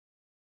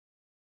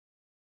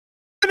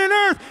and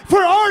earth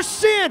for our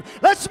sin.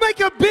 Let's make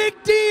a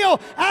big deal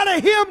out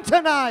of him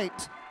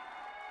tonight.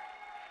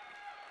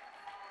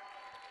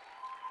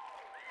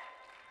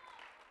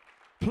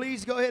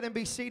 Please go ahead and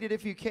be seated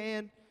if you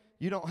can.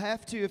 You don't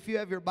have to. If you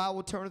have your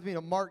Bible, turn with me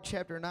to Mark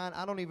chapter 9.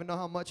 I don't even know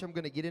how much I'm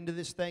going to get into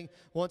this thing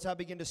once I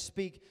begin to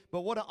speak.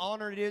 But what an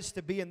honor it is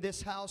to be in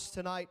this house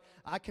tonight.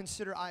 I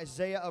consider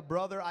Isaiah a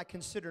brother. I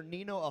consider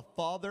Nino a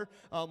father.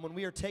 When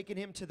we are taking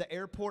him to the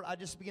airport, I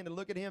just began to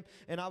look at him.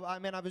 And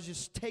I was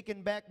just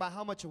taken back by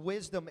how much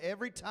wisdom.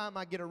 Every time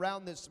I get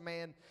around this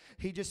man,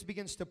 he just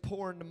begins to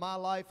pour into my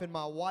life and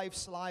my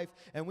wife's life.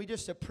 And we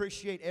just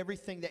appreciate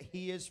everything that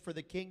he is for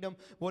the kingdom.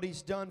 What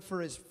he's done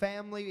for his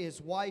family,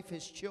 his wife,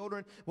 his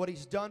children. What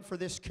he's done for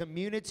this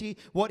community,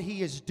 what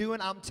he is doing.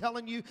 I'm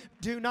telling you,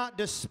 do not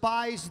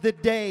despise the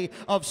day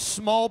of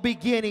small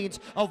beginnings,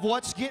 of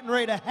what's getting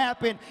ready to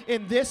happen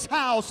in this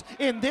house,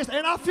 and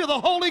I feel the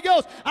Holy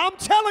Ghost. I'm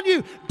telling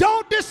you,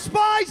 don't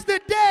despise the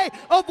day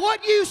of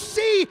what you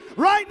see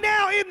right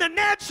now in the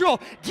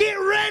natural. Get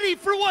ready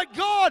for what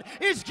God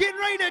is getting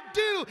ready to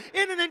do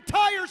in an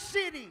entire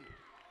city.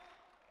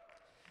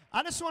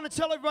 I just want to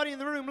tell everybody in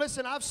the room,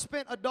 listen, I've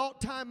spent adult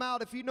time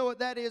out. If you know what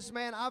that is,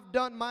 man, I've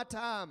done my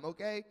time,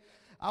 okay?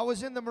 I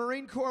was in the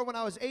Marine Corps when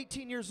I was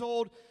 18 years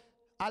old.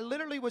 I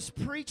literally was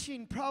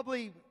preaching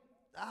probably,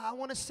 I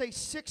want to say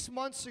 6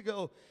 months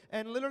ago,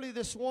 and literally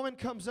this woman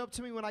comes up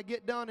to me when I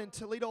get done in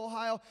Toledo,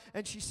 Ohio,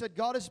 and she said,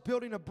 God is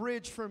building a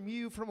bridge from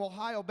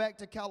Ohio back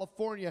to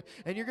California,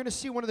 and you're going to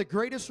see one of the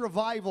greatest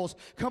revivals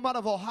come out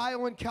of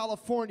Ohio and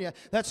California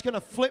that's going to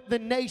flip the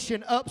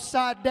nation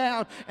upside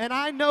down, and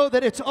I know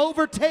that it's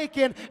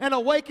Overtaken and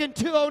Awakened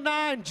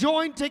 209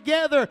 joined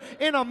together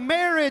in a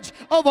marriage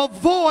of a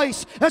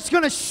voice that's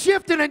going to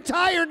shift an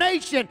entire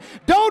nation.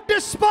 Don't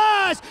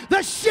despise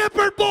the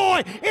shepherd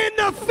boy in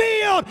the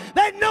field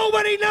that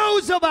nobody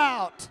knows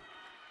about.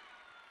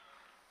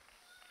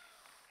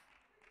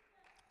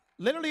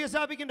 Literally, as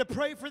I begin to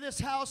pray for this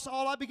house,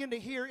 all I begin to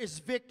hear is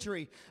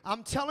victory.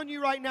 I'm telling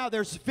you right now,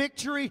 there's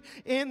victory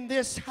in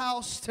this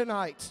house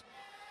tonight.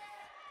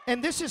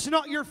 And this is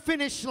not your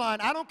finish line.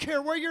 I don't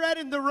care where you're at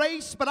in the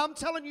race, but I'm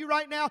telling you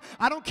right now,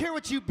 I don't care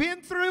what you've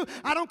been through.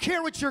 I don't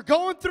care what you're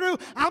going through.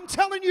 I'm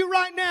telling you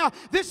right now,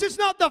 this is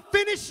not the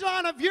finish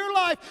line of your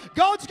life.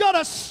 God's got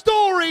a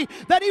story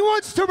that he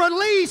wants to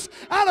release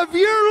out of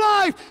your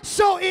life.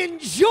 So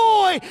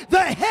enjoy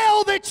the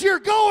hell that you're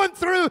going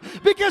through,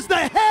 because the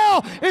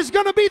hell is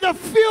going to be the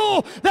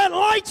fuel that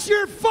lights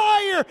your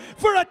fire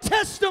for a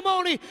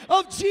testimony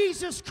of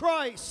Jesus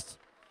Christ.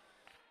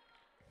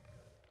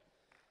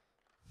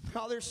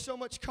 Oh, there's so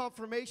much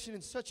confirmation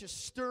and such a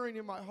stirring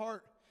in my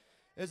heart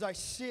as I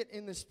sit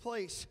in this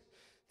place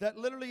that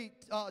literally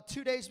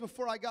 2 days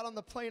before I got on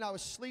the plane, I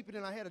was sleeping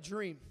and I had a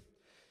dream.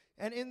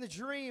 And in the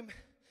dream,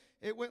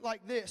 it went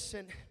like this.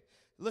 And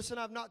listen,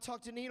 I've not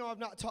talked to Nino, I've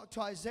not talked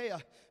to Isaiah.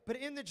 But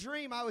in the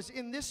dream, I was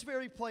in this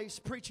very place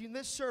preaching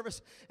this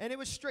service, and it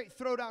was straight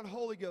throw down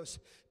Holy Ghost.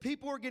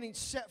 People were getting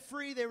set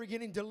free. They were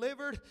getting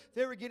delivered.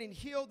 They were getting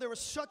healed. There was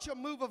such a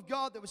move of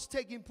God that was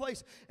taking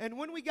place. And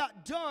when we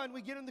got done,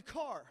 we get in the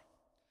car.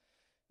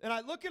 And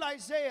I look at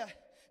Isaiah,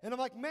 and I'm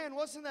like, man,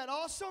 wasn't that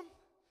awesome?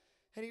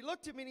 And he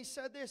looked at me, and he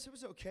said this, it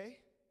was okay.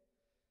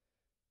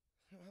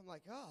 And I'm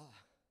like,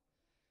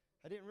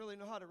 I didn't really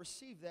know how to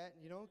receive that,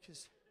 you know,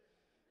 because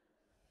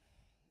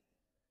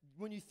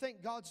when you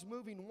think God's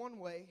moving one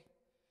way,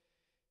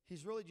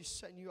 he's really just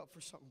setting you up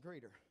for something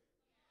greater.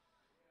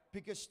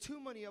 Because too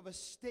many of us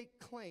stake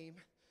claim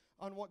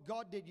on what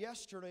God did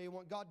yesterday and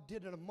what God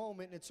did in a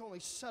moment, and it's only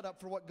set up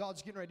for what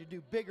God's getting ready to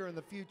do bigger in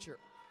the future.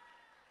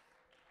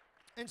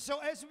 And so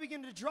as we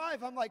begin to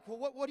drive, I'm like,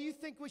 well, what do you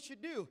think we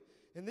should do?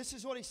 And this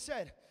is what he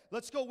said.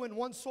 Let's go win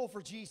one soul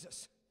for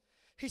Jesus.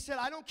 He said,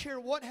 I don't care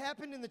what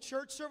happened in the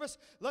church service.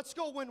 Let's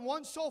go win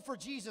one soul for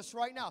Jesus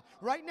right now.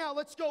 Right now,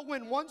 let's go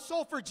win one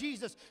soul for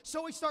Jesus.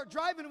 So we start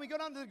driving, and we go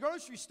down to the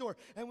grocery store.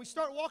 And we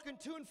start walking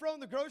to and fro in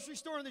the grocery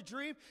store in the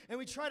dream. And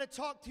we try to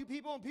talk to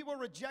people, and people are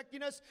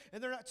rejecting us,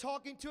 and they're not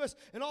talking to us.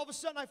 And all of a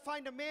sudden, I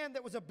find a man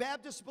that was a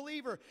Baptist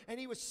believer, and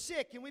he was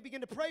sick. And we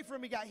begin to pray for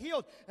him. He got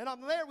healed. And I'm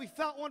there. We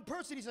found one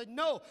person. He said,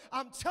 no,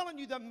 I'm telling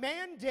you, the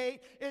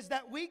mandate is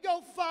that we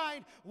go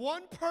find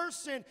one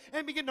person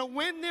and begin to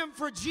win them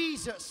for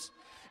Jesus.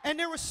 And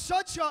there was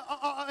such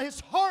his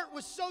heart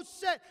was so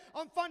set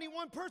on finding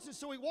one person.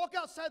 So we walk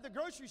outside the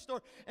grocery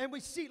store and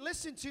we see,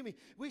 listen to me,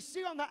 we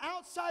see on the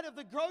outside of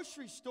the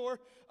grocery store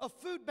a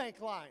food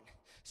bank line.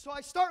 So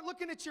I start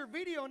looking at your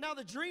video, and now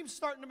the dream's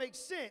starting to make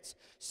sense.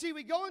 See,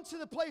 we go into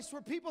the place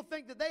where people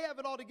think that they have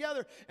it all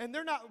together, and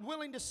they're not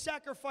willing to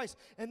sacrifice,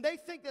 and they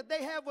think that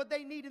they have what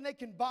they need and they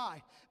can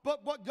buy.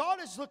 But what God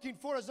is looking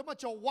for is a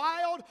bunch of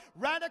wild,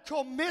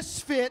 radical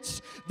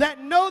misfits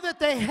that know that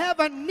they have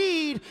a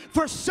need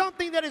for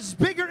something that is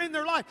bigger in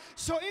their life.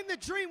 So in the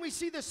dream, we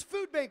see this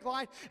food bank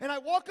line, and I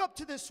walk up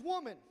to this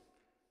woman.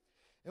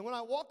 And when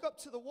I walk up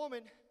to the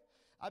woman,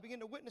 I begin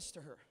to witness to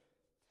her.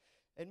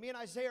 And me and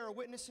Isaiah are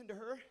witnessing to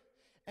her.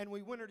 and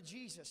we win her to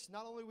Jesus.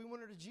 Not only do we win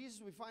her to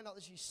Jesus, we find out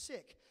that she's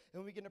sick.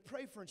 And we begin to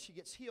pray for her, and she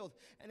gets healed.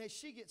 And as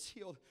she gets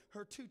healed,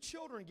 her 2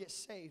 children get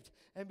saved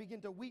and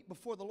begin to weep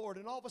before the Lord.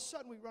 And all of a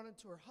sudden, we run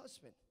into her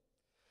husband.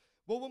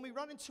 Well, when we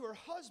run into her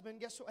husband,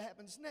 guess what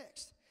happens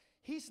next?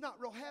 He's not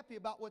real happy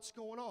about what's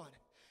going on.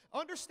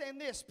 Understand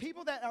this,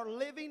 people that are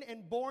living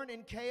and born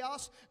in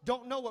chaos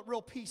don't know what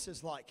real peace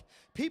is like.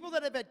 People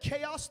that have had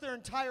chaos their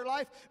entire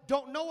life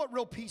don't know what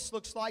real peace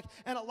looks like.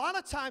 And a lot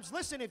of times,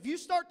 listen, if you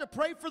start to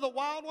pray for the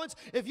wild ones,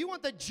 if you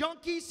want the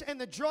junkies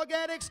and the drug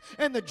addicts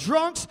and the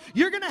drunks,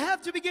 you're going to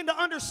have to begin to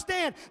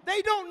understand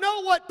they don't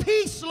know what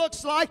peace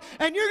looks like,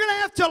 and you're going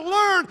to have to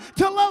learn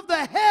to love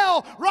the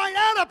hell right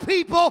out of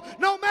people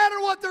no matter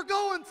what they're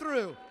going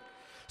through.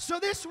 So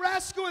this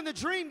rascal in the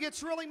dream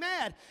gets really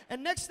mad.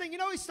 And next thing you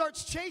know, he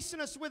starts chasing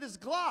us with his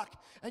Glock.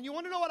 And you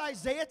want to know what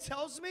Isaiah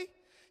tells me?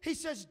 He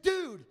says,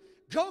 dude,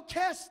 go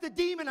cast the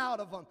demon out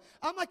of him.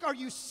 I'm like, are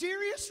you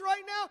serious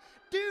right now?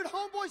 Dude,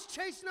 homeboy's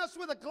chasing us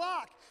with a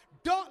Glock.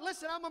 Don't,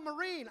 listen, I'm a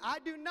Marine. I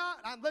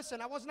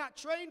was not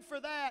trained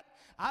for that.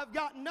 I've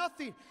got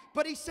nothing.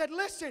 But he said,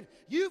 listen,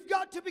 you've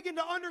got to begin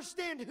to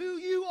understand who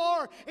you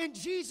are in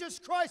Jesus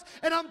Christ.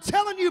 And I'm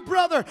telling you,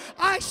 brother,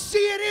 I see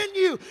it in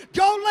you.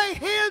 Go lay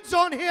hands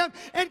on him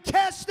and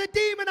cast the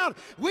demon out.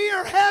 We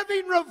are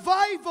having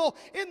revival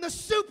in the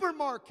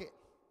supermarket.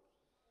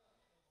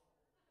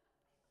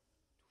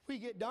 We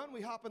get done,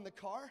 we hop in the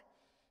car.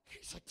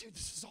 He's like, dude,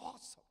 this is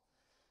awesome.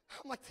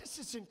 I'm like, this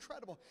is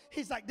incredible.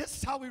 He's like, this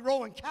is how we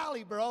roll in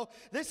Cali, bro.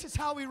 This is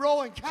how we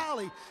roll in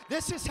Cali.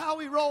 This is how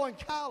we roll in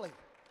Cali.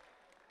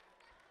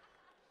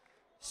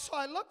 So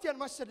I looked at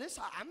him, I said,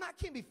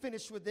 can't be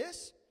finished with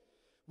this.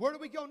 Where do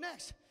we go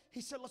next? He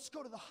said, let's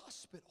go to the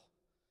hospital.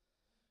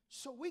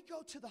 So we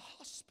go to the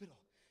hospital,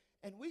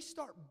 and we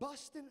start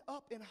busting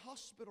up in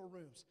hospital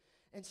rooms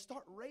and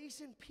start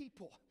raising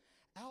people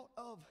out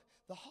of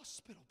the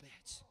hospital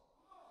beds.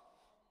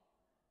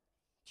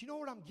 Do you know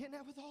what I'm getting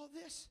at with all of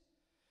this?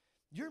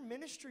 Your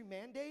ministry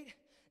mandate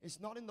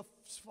is not in the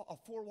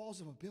 4 walls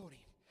of a building.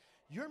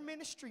 Your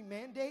ministry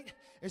mandate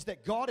is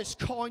that God is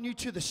calling you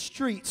to the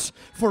streets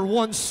for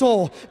one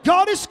soul.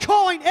 God is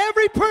calling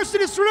every person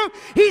in this room.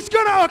 He's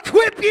going to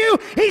equip you.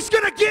 He's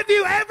going to give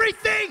you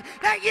everything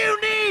that you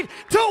need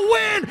to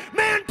win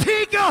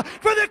Manteca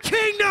for the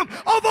kingdom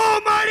of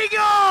Almighty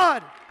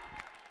God.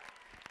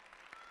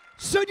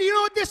 So do you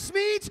know what this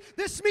means?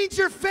 This means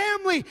your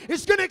family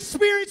is going to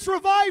experience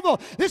revival.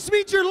 This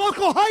means your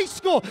local high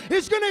school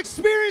is going to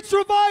experience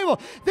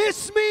revival.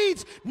 This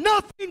means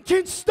nothing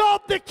can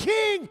stop the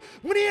king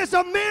when he has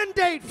a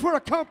mandate for a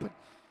company.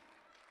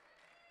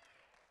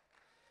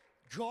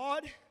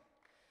 God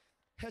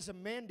has a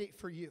mandate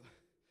for you.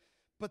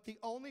 But the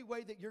only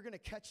way that you're going to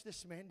catch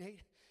this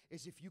mandate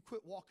is if you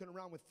quit walking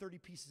around with 30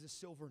 pieces of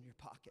silver in your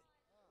pocket.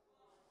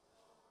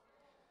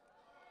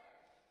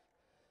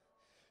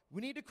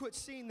 We need to quit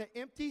seeing the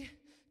empty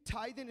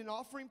tithing and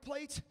offering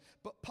plates,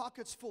 but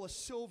pockets full of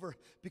silver,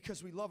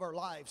 because we love our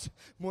lives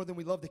more than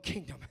we love the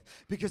kingdom.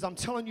 Because I'm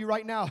telling you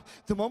right now,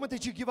 the moment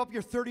that you give up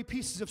your 30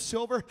 pieces of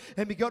silver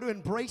and we go to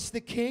embrace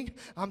the king,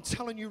 I'm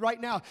telling you right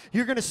now,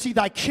 you're going to see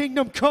thy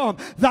kingdom come.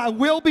 Thy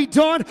will be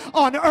done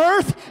on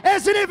earth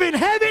as it is in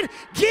heaven.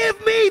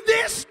 Give me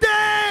this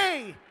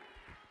day.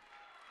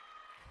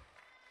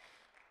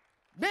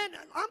 Man,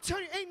 I'm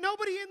telling you, ain't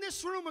nobody in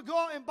this room will go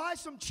out and buy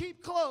some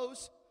cheap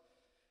clothes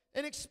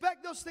and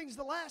expect those things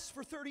to last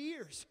for 30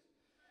 years.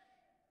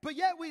 But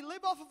yet we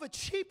live off of a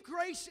cheap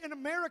grace in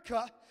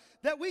America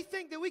that we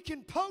think that we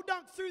can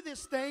podunk through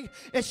this thing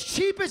as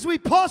cheap as we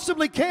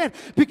possibly can,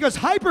 because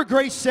hyper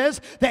grace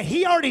says that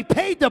he already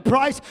paid the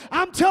price.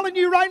 I'm telling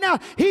you right now,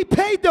 he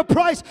paid the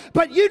price,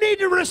 but you need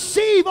to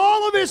receive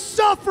all of his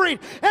suffering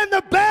and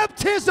the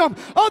baptism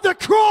of the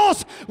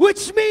cross,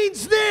 which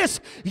means this: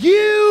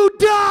 you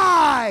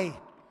die.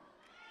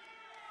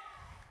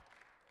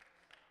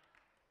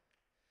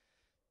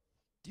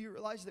 Do you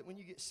realize that when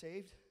you get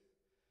saved,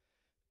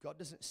 God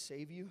doesn't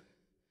save you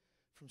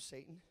from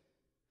Satan?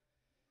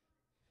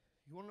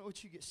 You want to know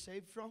what you get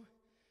saved from?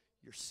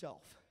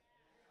 Yourself.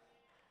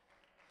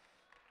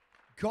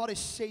 God is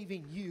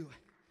saving you.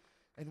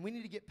 And we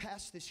need to get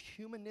past this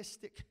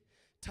humanistic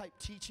type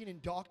teaching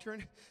and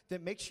doctrine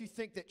that makes you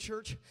think that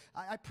church...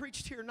 I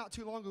preached here not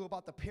too long ago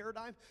about the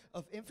paradigm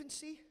of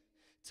infancy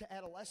to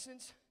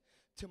adolescence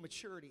to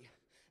maturity.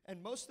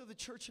 And most of the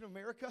church in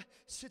America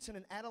sits in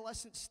an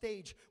adolescent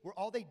stage where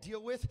all they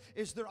deal with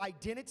is their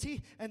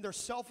identity and their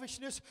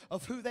selfishness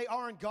of who they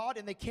are in God,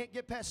 and they can't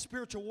get past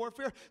spiritual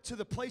warfare to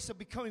the place of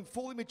becoming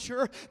fully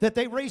mature, that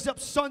they raise up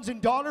sons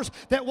and daughters,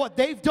 that what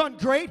they've done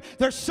great,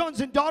 their sons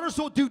and daughters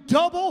will do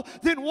double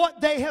than what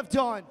they have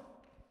done.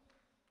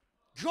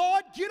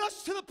 God, get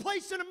us to the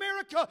place in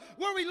America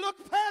where we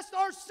look past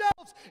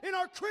ourselves in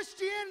our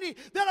Christianity,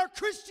 that our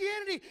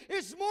Christianity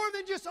is more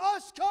than just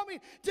us coming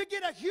to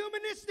get a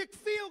humanistic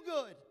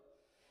feel-good.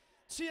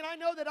 See, and I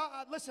know that,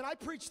 listen, I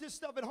preach this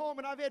stuff at home,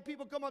 and I've had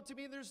people come up to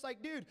me, and they're just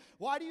like, dude,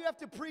 why do you have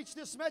to preach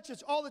this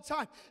message all the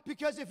time?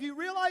 Because if you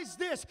realize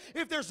this,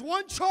 if there's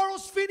one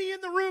Charles Finney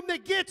in the room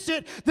that gets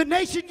it, the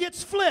nation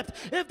gets flipped.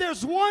 If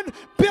there's one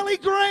Billy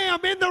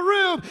Graham in the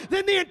room,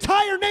 then the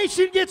entire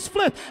nation gets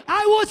flipped.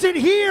 I wasn't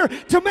here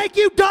to make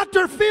you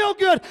Dr.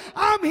 Feelgood.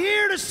 I'm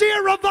here to see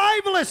a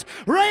revivalist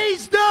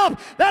raised up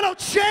that'll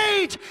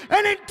change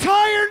an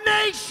entire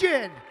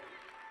nation.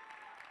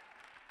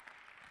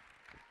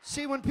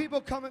 See, when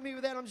people come at me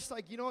with that, I'm just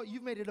like, you know what?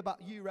 You've made it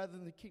about you rather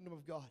than the kingdom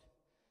of God.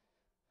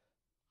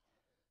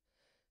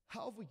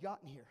 How have we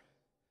gotten here?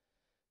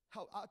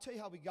 I'll tell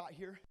you how we got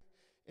here.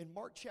 In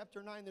Mark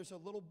chapter 9, there's a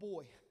little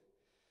boy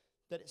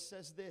that it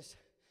says this.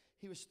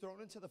 He was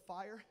thrown into the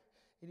fire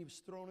and he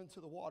was thrown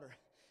into the water.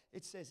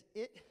 It says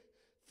it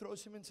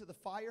throws him into the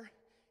fire.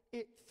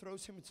 It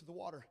throws him into the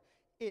water.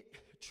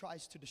 It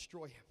tries to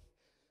destroy him.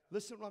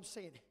 Listen to what I'm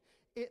saying.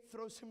 It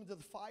throws him into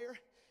the fire.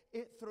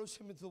 It throws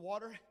him into the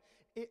water.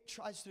 It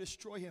tries to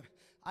destroy him.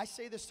 I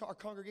say this to our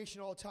congregation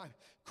all the time.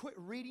 Quit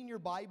reading your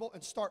Bible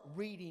and start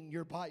reading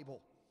your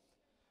Bible.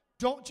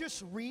 Don't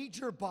just read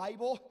your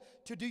Bible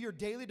to do your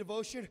daily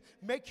devotion.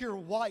 Make your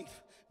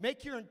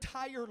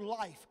entire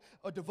life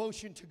a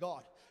devotion to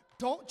God.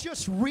 Don't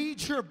just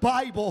read your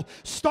Bible.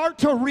 Start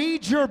to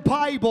read your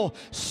Bible.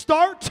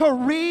 Start to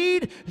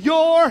read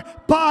your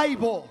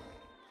Bible.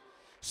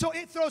 So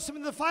it throws him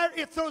into the fire.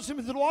 It throws him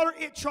into the water.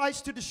 It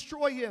tries to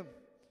destroy him.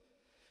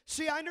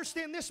 See, I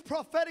understand this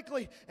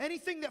prophetically.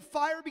 Anything that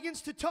fire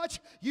begins to touch,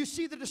 you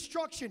see the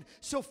destruction.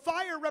 So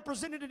fire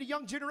represented in a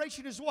young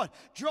generation is what?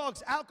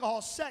 Drugs,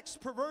 alcohol, sex,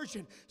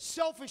 perversion,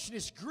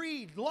 selfishness,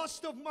 greed,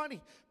 lust of money,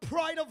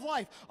 pride of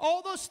life.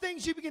 All those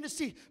things you begin to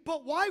see.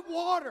 But why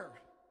water?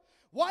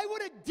 Why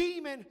would a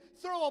demon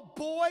throw a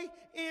boy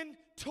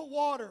into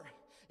water?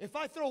 If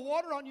I throw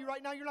water on you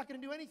right now, you're not going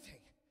to do anything.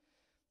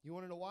 You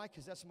want to know why?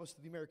 Because that's most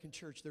of the American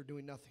church. They're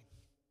doing nothing.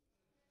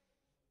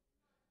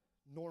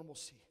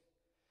 Normalcy.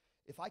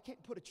 If I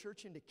can't put a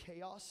church into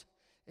chaos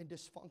and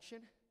dysfunction,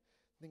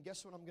 then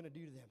guess what I'm going to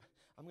do to them?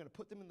 I'm going to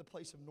put them in the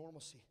place of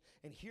normalcy.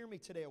 And hear me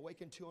today,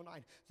 Awaken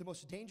 209. The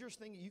most dangerous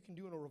thing that you can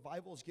do in a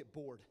revival is get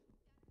bored.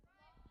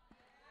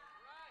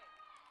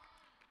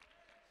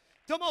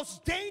 The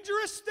most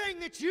dangerous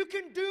thing that you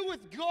can do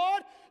with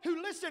God, who,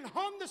 listen,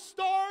 hung the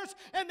stars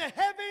and the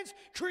heavens,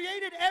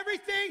 created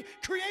everything,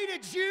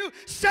 created you,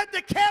 set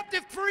the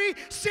captive free,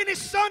 sent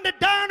his son to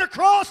die on a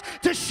cross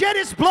to shed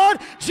his blood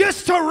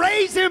just to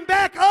raise him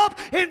back up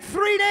in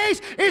 3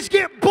 days, is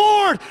get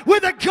bored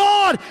with a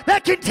God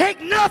that can take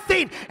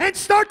nothing and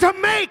start to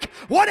make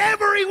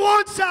whatever he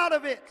wants out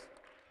of it.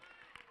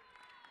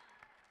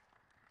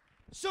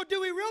 So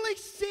do we really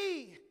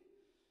see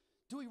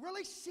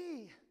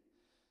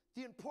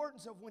the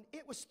importance of when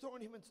it was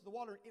throwing him into the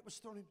water, it was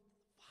thrown in fire?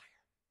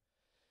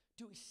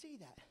 Do we see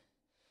that?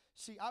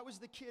 See, I was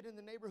the kid in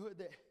the neighborhood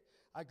that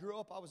I grew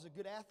up. I was a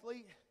good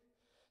athlete,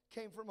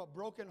 came from a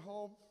broken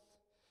home.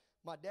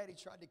 My daddy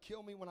tried to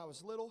kill me when I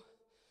was little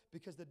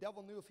because the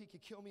devil knew if he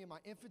could kill me in my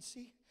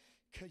infancy.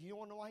 Because you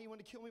want to know why he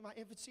wanted to kill me in my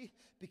infancy?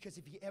 Because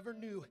if he ever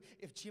knew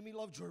if Jimmy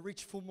Lovejoy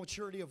reached full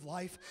maturity of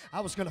life,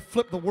 I was going to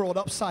flip the world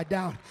upside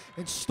down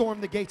and storm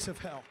the gates of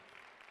hell.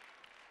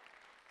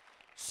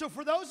 So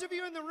for those of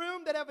you in the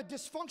room that have a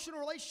dysfunctional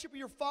relationship with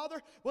your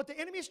father, what the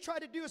enemy has tried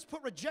to do is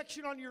put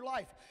rejection on your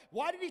life.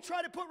 Why did he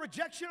try to put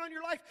rejection on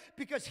your life?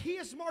 Because he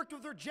is marked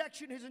with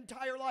rejection his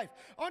entire life.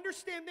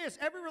 Understand this,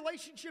 every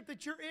relationship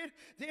that you're in,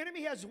 the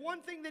enemy has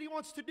one thing that he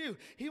wants to do.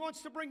 He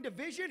wants to bring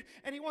division,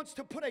 and he wants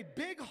to put a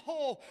big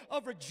hole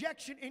of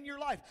rejection in your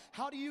life.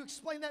 How do you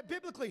explain that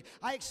biblically?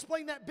 I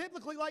explain that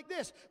biblically like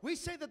this. We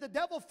say that the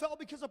devil fell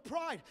because of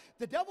pride.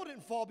 The devil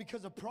didn't fall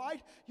because of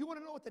pride. You want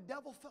to know what the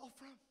devil fell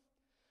from?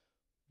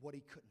 What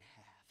he couldn't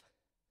have.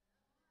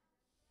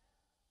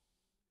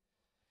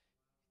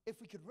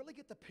 If we could really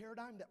get the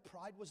paradigm that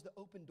pride was the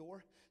open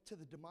door to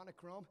the demonic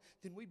realm,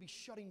 then we'd be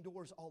shutting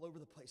doors all over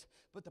the place.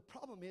 But the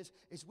problem is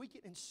we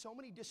get in so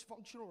many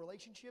dysfunctional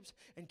relationships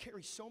and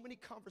carry so many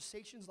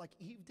conversations like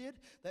Eve did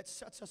that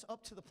sets us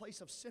up to the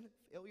place of sin and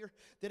failure,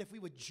 that if we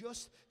would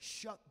just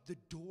shut the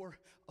door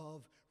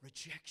of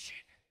rejection.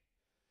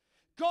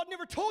 God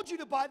never told you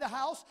to buy the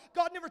house.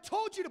 God never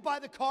told you to buy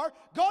the car.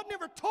 God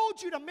never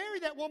told you to marry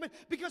that woman,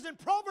 because in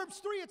Proverbs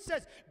 3 it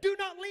says, do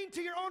not lean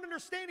to your own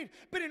understanding,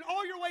 but in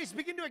all your ways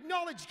begin to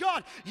acknowledge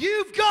God.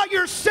 You've got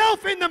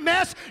yourself in the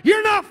mess.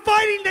 You're not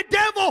fighting the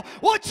devil.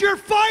 What you're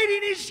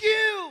fighting is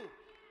you.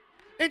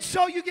 And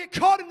so you get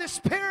caught in this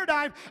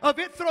paradigm of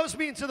it throws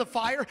me into the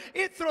fire,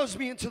 it throws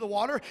me into the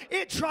water,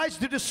 it tries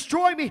to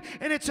destroy me,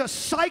 and it's a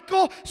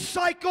cycle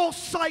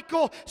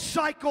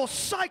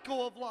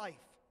of life.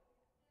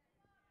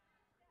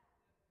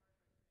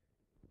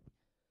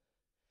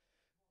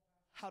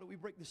 How do we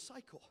break the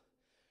cycle?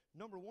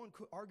 Number one,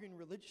 quit arguing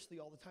religiously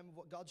all the time of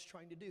what God's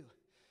trying to do.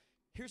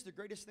 Here's the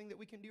greatest thing that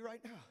we can do right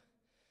now.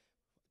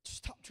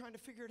 Stop trying to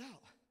figure it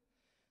out.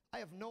 I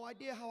have no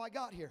idea how I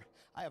got here.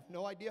 I have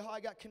no idea how I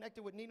got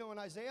connected with Nino and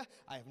Isaiah.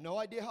 I have no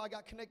idea how I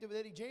got connected with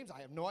Eddie James.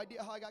 I have no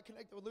idea how I got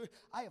connected with Louis.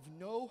 I have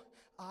no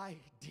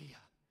idea.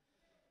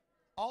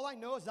 All I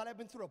know is that I've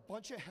been through a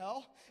bunch of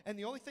hell, and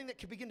the only thing that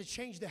could begin to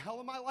change the hell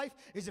in my life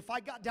is if I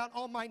got down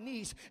on my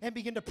knees and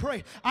begin to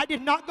pray. I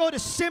did not go to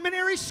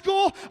seminary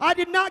school. I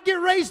did not get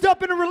raised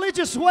up in a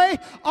religious way.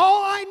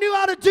 All I knew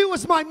how to do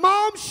was my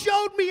mom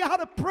showed me how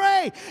to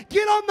pray.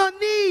 Get on the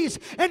knees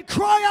and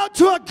cry out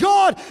to a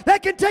God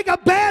that can take a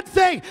bad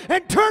thing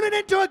and turn it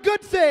into a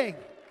good thing.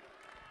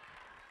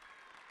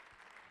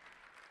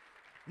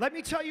 Let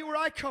me tell you where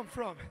I come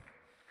from.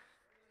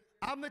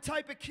 I'm the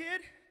type of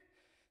kid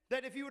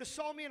that if you would have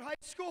saw me in high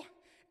school,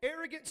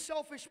 arrogant,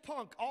 selfish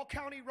punk,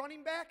 all-county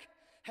running back,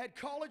 had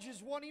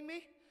colleges wanting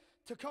me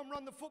to come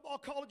run the football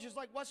colleges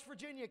like West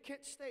Virginia,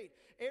 Kent State,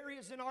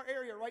 areas in our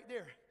area right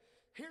there.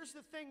 Here's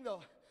the thing,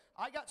 though.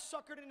 I got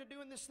suckered into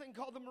doing this thing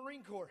called the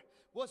Marine Corps.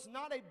 Was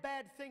not a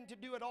bad thing to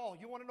do at all.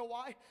 You want to know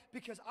why?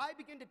 Because I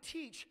began to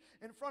teach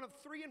in front of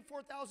 3,000 and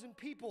 4,000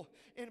 people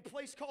in a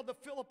place called the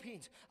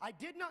Philippines. I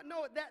did not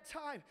know at that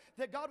time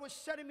that God was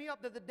setting me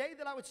up, that the day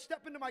that I would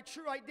step into my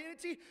true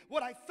identity,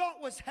 what I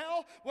thought was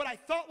hell, what I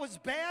thought was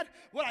bad,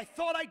 what I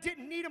thought I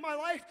didn't need in my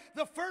life,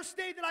 the first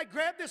day that I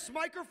grabbed this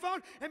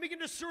microphone and began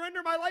to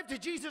surrender my life to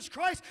Jesus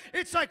Christ,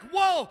 it's like,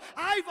 whoa,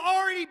 I've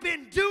already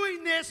been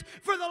doing this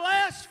for the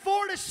last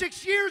 4 to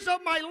 6 years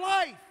of my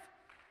life.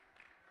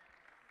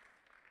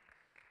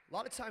 A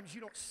lot of times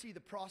you don't see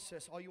the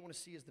process. All you want to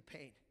see is the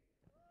pain.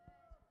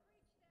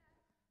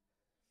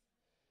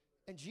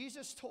 And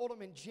Jesus told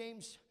him in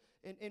James,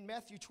 in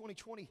Matthew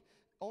 20:20,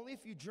 only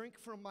if you drink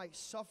from my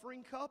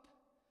suffering cup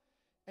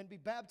and be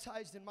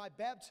baptized in my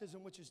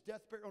baptism, which is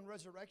death, burial, and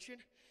resurrection,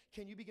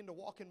 can you begin to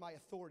walk in my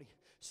authority.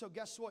 So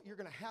guess what? You're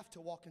going to have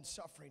to walk in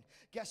suffering.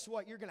 Guess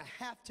what? You're going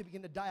to have to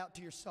begin to die out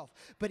to yourself.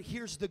 But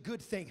here's the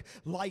good thing.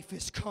 Life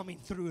is coming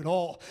through it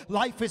all.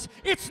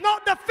 It's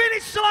not the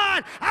finish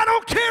line. I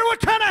don't care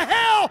what kind of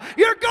hell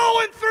you're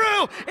going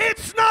through.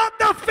 It's not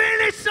the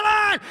finish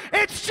line.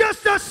 It's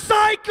just a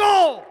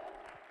cycle.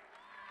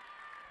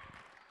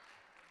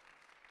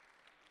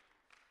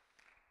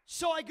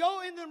 So I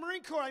go in the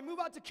Marine Corps. I move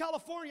out to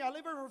California. I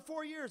lived here for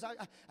 4 years.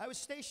 I was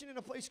stationed in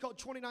a place called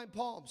 29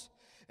 Palms.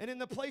 And in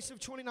the place of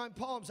 29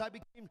 Palms, I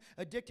became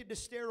addicted to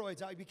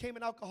steroids. I became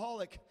an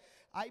alcoholic.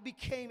 I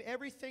became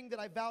everything that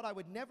I vowed I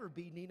would never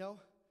be, Nino.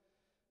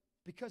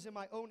 Because in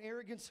my own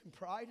arrogance and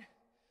pride,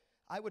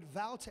 I would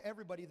vow to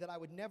everybody that I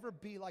would never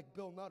be like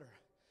Bill Nutter.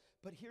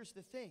 But here's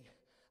the thing.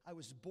 I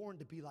was born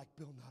to be like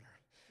Bill Nutter.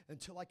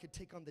 Until I could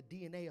take on the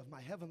DNA of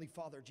my Heavenly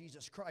Father,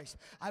 Jesus Christ.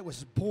 I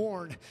was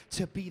born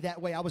to be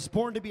that way. I was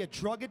born to be a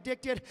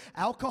drug-addicted,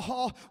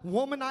 alcohol,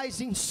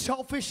 womanizing,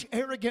 selfish,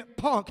 arrogant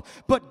punk.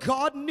 But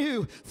God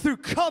knew through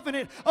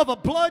covenant of a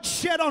blood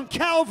shed on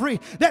Calvary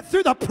that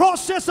through the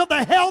process of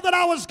the hell that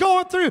I was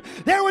going through,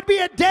 there would be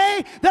a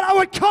day that I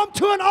would come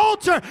to an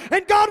altar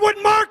and God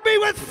would mark me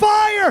with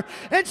fire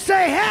and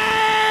say,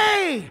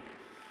 hey,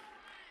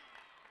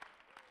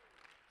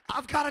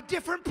 I've got a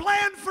different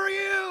plan for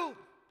you.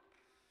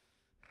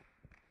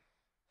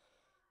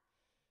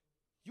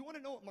 You want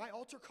to know what my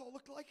altar call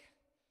looked like?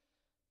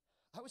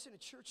 I was in a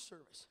church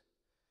service,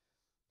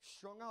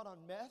 strung out on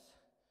meth,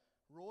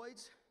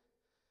 roids,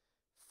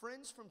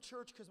 friends from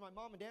church, because my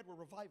mom and dad were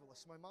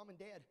revivalists. My mom and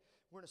dad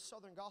were in a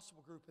Southern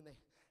gospel group, and they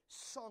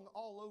sung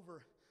all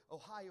over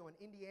Ohio and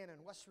Indiana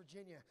and West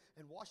Virginia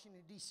and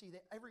Washington, D.C.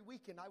 Every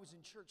weekend I was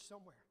in church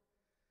somewhere.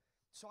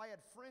 So I had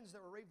friends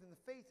that were raised in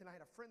the faith, and I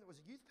had a friend that was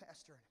a youth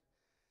pastor.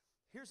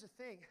 Here's the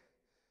thing.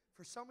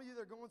 For some of you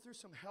that are going through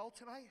some hell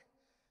tonight,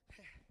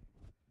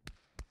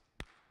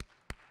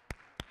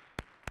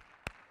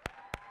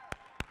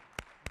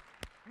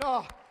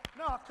 No,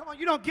 come on,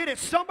 you don't get it.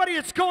 Somebody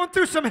that's going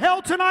through some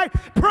hell tonight,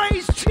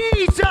 praise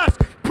Jesus.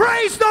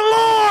 Praise the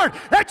Lord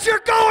that you're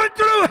going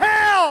through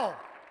hell.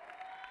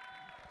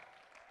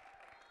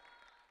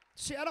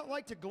 See, I don't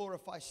like to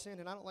glorify sin,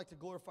 and I don't like to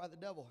glorify the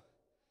devil.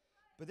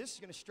 But this is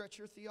going to stretch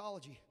your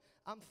theology.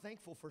 I'm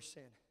thankful for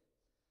sin.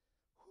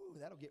 Whew,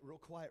 that'll get real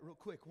quiet real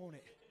quick, won't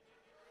it?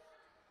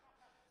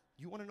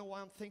 You want to know why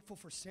I'm thankful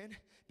for sin?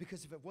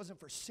 Because if it wasn't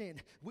for sin,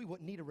 we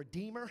wouldn't need a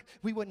redeemer.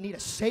 We wouldn't need a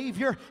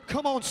savior.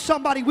 Come on,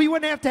 somebody. We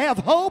wouldn't have to have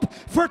hope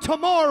for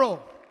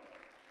tomorrow.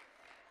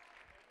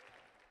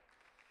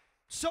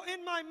 So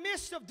in my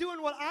midst of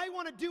doing what I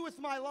want to do with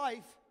my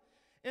life,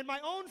 in my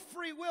own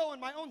free will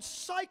and my own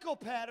cycle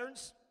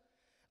patterns,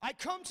 I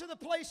come to the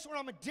place where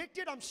I'm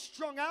addicted, I'm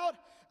strung out,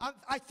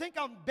 I think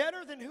I'm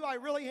better than who I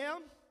really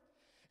am.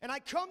 And I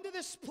come to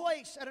this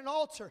place at an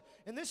altar,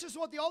 and this is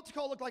what the altar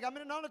call looked like. I'm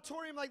in an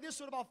auditorium like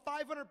this with about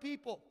 500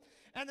 people,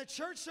 and the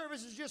church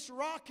service is just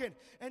rocking,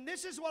 and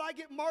this is what I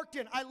get marked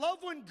in. I love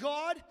when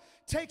God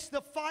takes the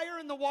fire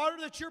and the water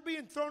that you're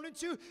being thrown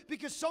into,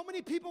 because so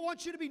many people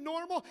want you to be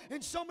normal,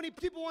 and so many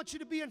people want you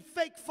to be in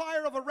fake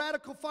fire of a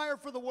radical fire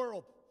for the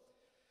world.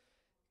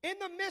 In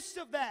the midst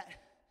of that,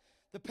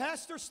 the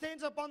pastor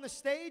stands up on the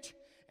stage,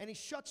 and he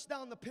shuts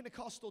down the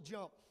Pentecostal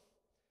jump.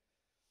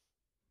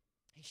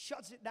 He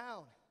shuts it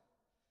down.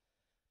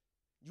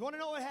 You want to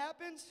know what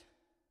happens?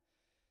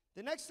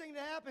 The next thing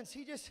that happens,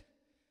 he just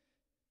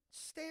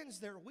stands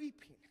there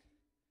weeping.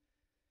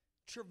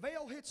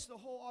 Travail hits the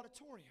whole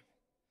auditorium.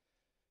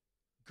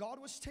 God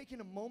was taking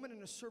a moment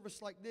in a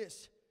service like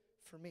this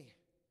for me.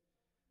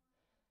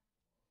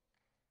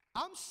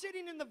 I'm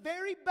sitting in the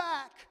very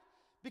back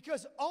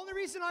because the only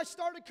reason I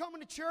started coming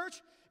to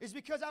church is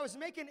because I was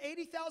making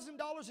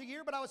 $80,000 a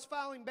year, but I was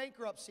filing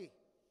bankruptcy.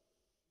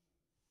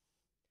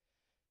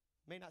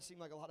 May not seem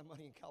like a lot of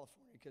money in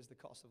California because the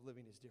cost of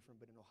living is different,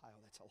 but in Ohio,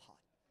 that's a lot.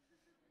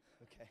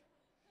 Okay.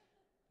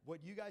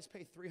 What you guys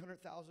pay $300,000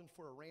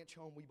 for a ranch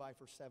home, we buy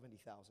for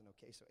 $70,000.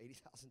 Okay, so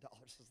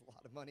 $80,000 is a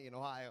lot of money in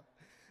Ohio.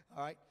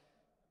 All right.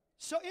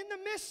 So in the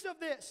midst of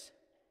this,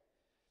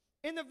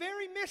 in the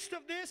very midst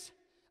of this,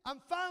 I'm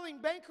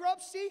filing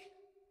bankruptcy.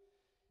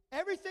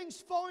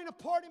 Everything's falling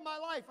apart in my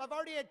life. I've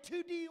already had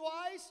 2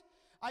 DUIs.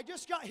 I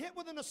just got hit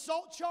with an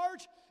assault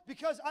charge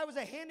because I was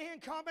a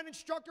hand-to-hand combat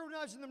instructor when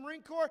I was in the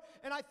Marine Corps,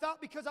 and I thought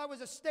because I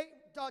was a state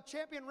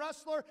champion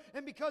wrestler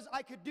and because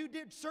I could do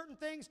certain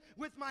things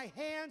with my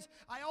hands,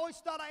 I always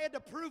thought I had to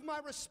prove my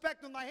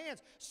respect with my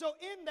hands. So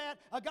in that,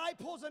 a guy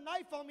pulls a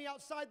knife on me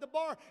outside the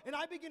bar, and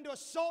I begin to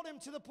assault him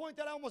to the point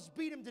that I almost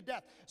beat him to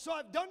death. So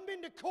I've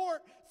been to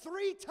court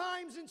 3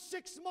 times in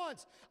 6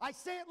 months. I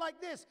say it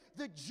like this: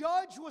 the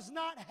judge was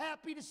not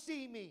happy to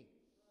see me.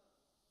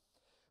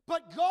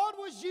 But God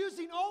was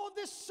using all of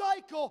this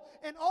cycle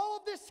and all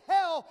of this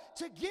hell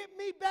to get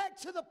me back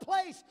to the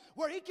place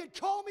where He could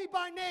call me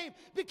by name,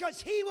 because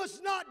He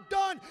was not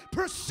done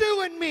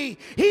pursuing me.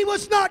 He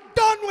was not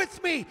done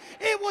with me.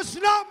 It was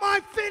not my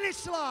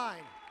finish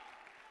line.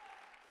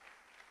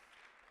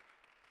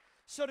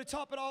 So to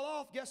top it all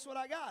off, guess what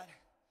I got?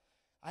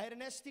 I had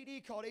an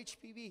STD called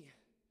HPV.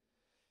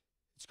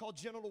 It's called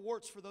genital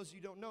warts for those of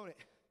you who don't know it.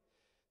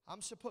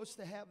 I'm supposed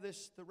to have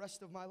this the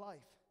rest of my life.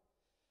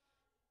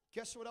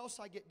 Guess what else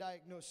I get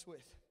diagnosed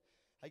with?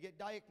 I get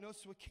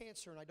diagnosed with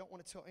cancer, and I don't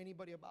want to tell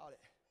anybody about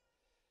it.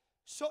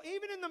 So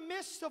even in the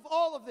midst of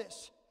all of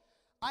this,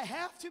 I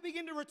have to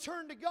begin to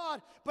return to God,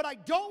 but I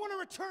don't want to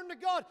return to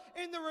God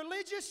in the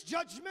religious,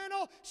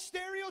 judgmental,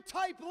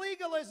 stereotype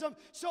legalism.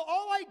 So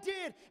all I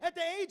did at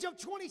the age of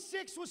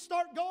 26 was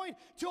start going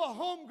to a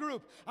home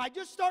group. I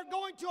just start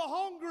going to a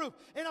home group,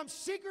 and I'm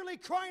secretly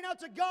crying out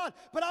to God,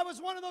 but I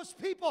was one of those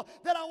people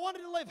that I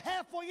wanted to live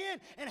halfway in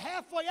and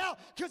halfway out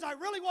because I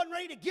really wasn't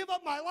ready to give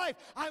up my life.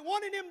 I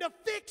wanted Him to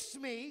fix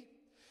me,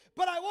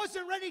 but I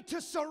wasn't ready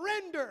to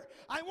surrender.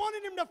 I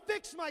wanted Him to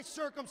fix my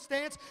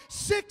circumstance,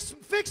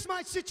 fix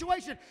my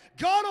situation.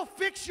 God will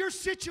fix your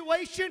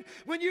situation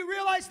when you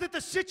realize that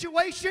the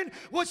situation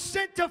was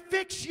sent to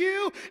fix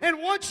you.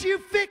 And once you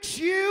fix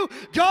you,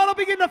 God will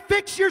begin to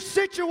fix your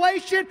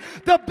situation.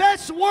 The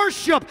best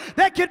worship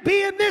that could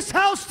be in this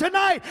house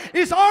tonight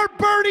is our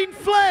burning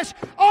flesh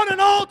on an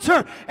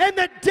altar and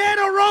the dead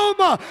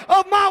aroma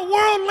of my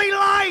worldly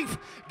life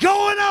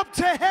going up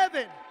to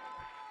heaven.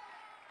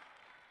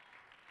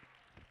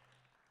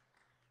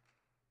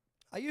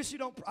 I usually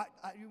don't,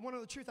 one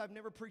of the truth, I've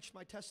never preached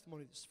my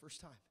testimony. This is the first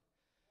time.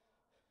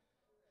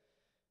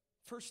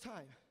 First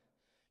time.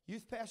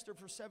 Youth pastor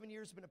for 7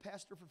 years, been a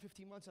pastor for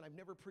 15 months, and I've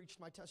never preached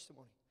my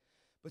testimony.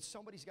 But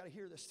somebody's got to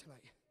hear this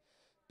tonight,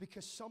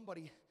 because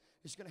somebody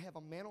is going to have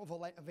a mantle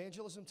of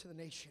evangelism to the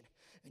nation,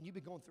 and you've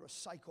been going through a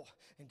cycle,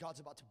 and God's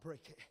about to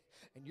break it,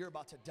 and you're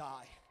about to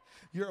die.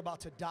 You're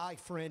about to die,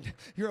 friend.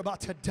 You're about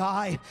to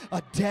die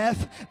a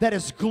death that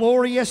is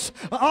glorious.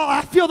 Oh,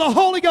 I feel the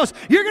Holy Ghost.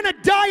 You're going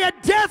to die a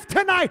death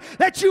tonight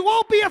that you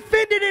won't be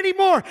offended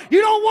anymore. You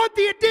don't want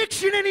the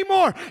addiction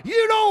anymore.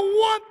 You don't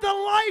want the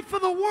life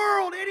of the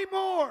world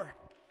anymore.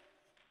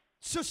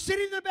 So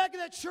sitting in the back of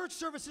that church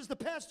service as the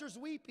pastor's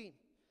weeping,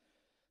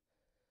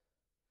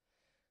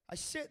 I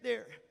sit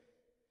there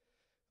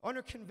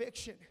under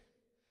conviction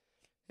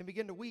and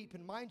begin to weep.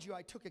 And mind you,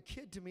 I took a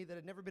kid to me that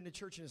had never been to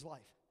church in his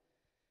life.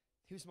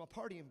 He was my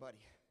partying buddy,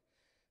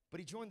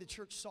 but he joined the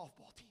church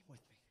softball team with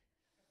me.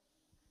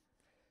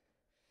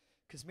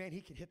 Because, man,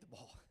 he could hit the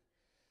ball.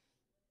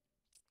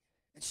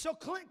 And so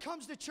Clint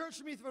comes to church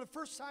with me for the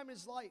first time in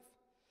his life.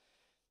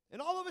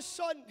 And all of a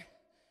sudden,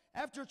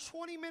 after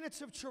 20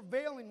 minutes of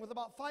travailing with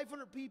about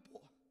 500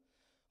 people,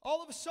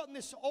 all of a sudden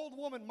this old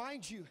woman,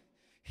 mind you,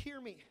 hear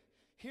me,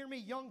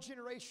 young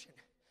generation.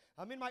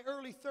 I'm in my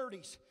early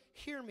 30s.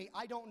 Hear me.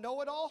 I don't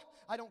know it all.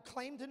 I don't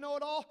claim to know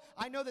it all.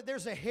 I know that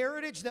there's a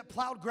heritage that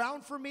plowed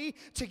ground for me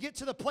to get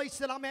to the place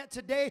that I'm at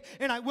today,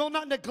 and I will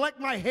not neglect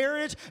my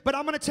heritage, but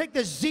I'm going to take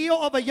the zeal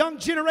of a young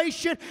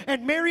generation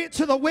and marry it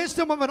to the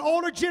wisdom of an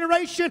older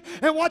generation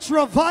and watch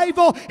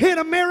revival hit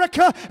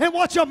America and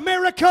watch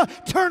America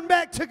turn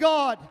back to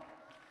God.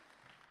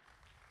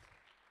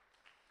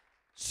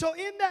 So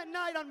in that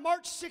night on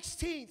March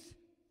 16th,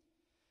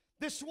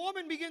 this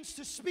woman begins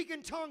to speak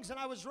in tongues, and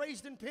I was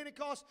raised in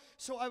Pentecost,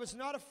 so I was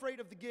not afraid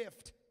of the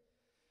gift.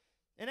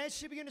 And as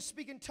she began to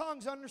speak in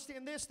tongues,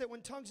 understand this, that when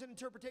tongues and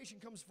interpretation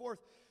comes forth,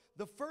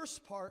 the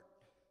first part,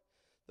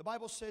 the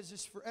Bible says,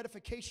 is for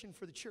edification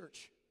for the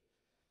church.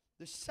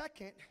 The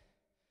second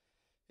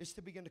is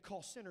to begin to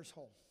call sinners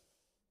home.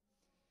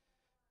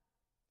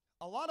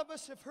 A lot of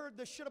us have heard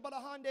the shit about a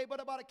Hyundai, but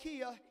about a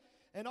Kia,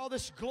 and all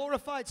this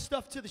glorified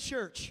stuff to the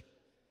church.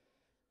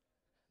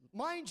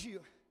 Mind you,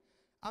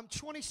 I'm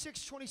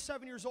 26,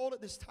 27 years old at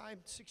this time,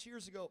 6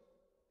 years ago.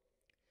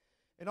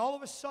 And all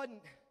of a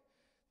sudden,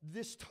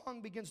 this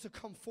tongue begins to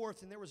come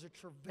forth, and there was a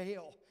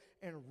travail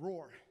and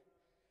roar.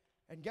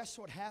 And guess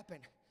what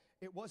happened?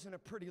 It wasn't a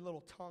pretty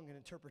little tongue and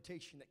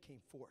interpretation that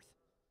came forth.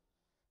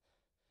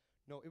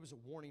 No, it was a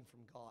warning from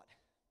God.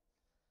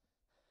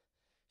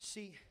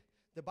 See,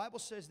 the Bible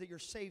says that you're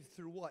saved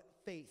through what?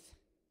 Faith.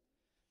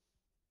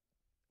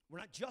 We're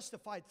not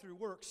justified through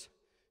works.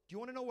 Do you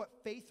want to know what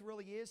faith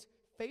really is?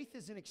 Faith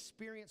is an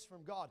experience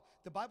from God.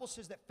 The Bible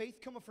says that faith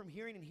cometh from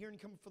hearing, and hearing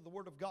cometh from the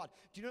word of God.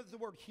 Do you know that the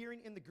word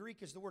hearing in the Greek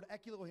is the word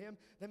ekilohim?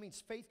 That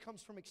means faith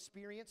comes from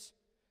experience.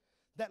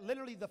 That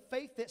literally the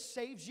faith that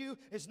saves you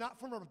is not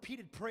from a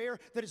repeated prayer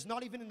that is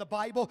not even in the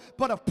Bible,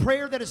 but a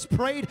prayer that is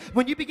prayed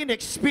when you begin to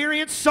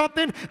experience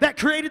something that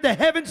created the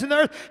heavens and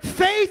the earth.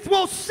 Faith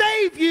will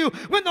save you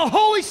when the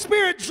Holy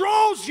Spirit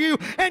draws you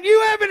and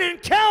you have an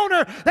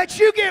encounter that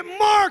you get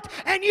marked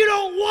and you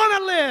don't want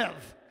to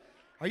live.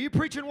 Are you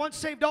preaching once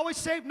saved, always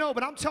saved? No,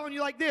 but I'm telling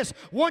you like this.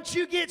 Once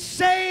you get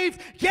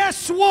saved,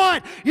 guess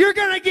what? You're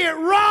going to get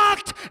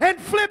rocked and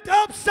flipped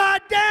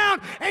upside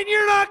down, and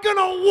you're not going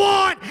to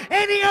want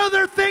any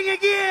other thing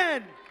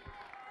again.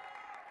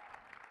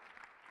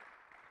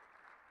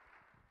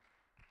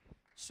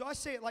 So I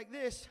say it like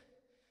this.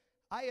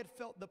 I had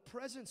felt the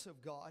presence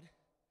of God,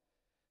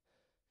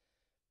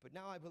 but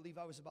now I believe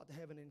I was about to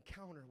have an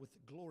encounter with the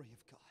glory of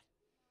God.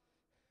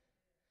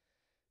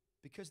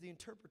 Because the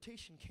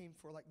interpretation came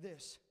for like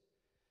this.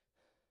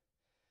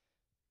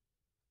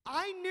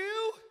 I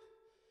knew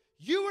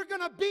you were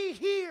going to be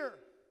here.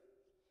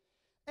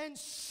 And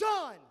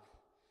son,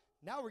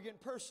 now we're getting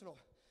personal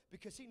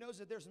because he knows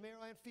that there's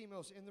male and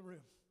females in the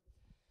room.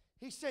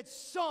 He said,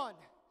 son,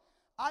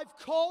 I've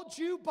called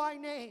you by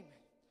name.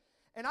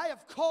 And I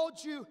have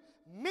called you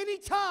many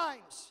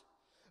times.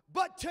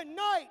 But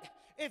tonight,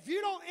 if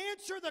you don't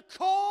answer the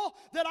call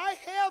that I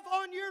have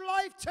on your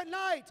life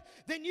tonight,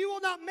 then you will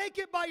not make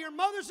it by your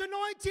mother's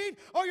anointing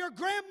or your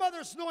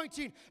grandmother's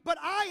anointing. But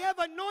I have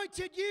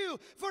anointed you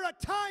for a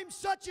time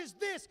such as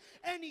this.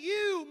 And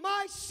you,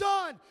 my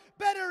son,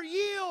 better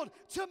yield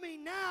to me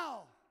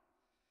now.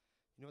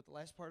 You know what the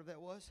last part of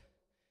that was?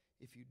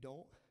 If you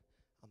don't,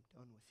 I'm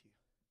done with you.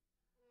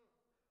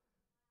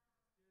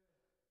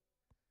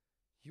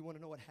 You want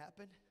to know what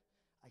happened?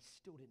 I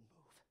still didn't move.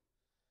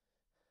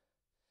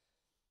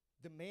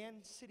 The man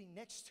sitting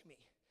next to me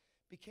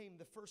became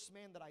the first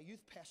man that I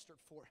youth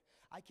pastored for.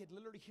 I could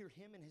literally hear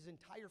him and his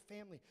entire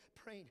family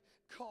praying,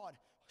 God,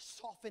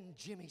 soften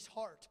Jimmy's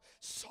heart.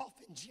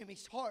 Soften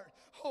Jimmy's heart.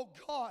 Oh,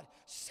 God,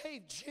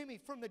 save Jimmy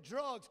from the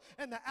drugs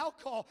and the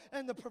alcohol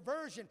and the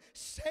perversion.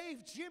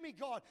 Save Jimmy,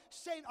 God.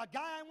 Save a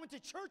guy I went to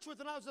church with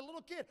when I was a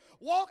little kid.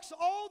 Walks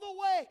all the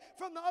way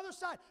from the other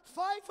side.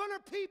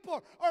 500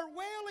 people are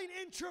wailing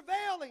and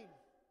travailing.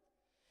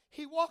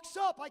 He walks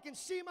up. I can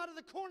see him out of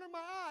the corner of my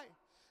eye.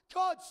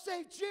 God,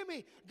 save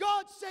Jimmy.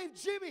 God, save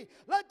Jimmy.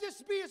 Let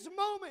this be his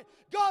moment.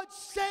 God,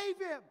 save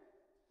him.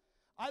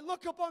 I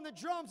look up on the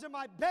drums, and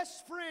my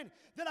best friend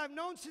that I've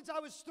known since I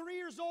was 3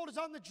 years old is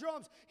on the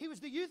drums. He was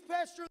the youth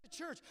pastor of the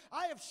church.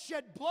 I have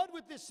shed blood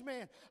with this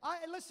man.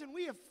 Listen,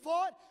 we have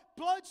fought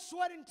blood,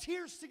 sweat, and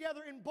tears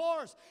together in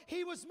bars.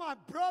 He was my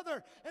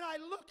brother, and I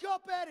look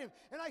up at him,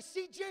 and I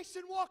see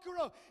Jason Walker,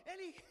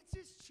 and he hits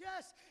his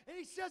chest, and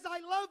he says, I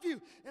love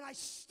you, and I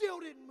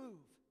still didn't move.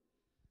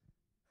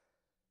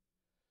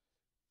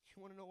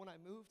 You want to know when I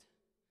moved?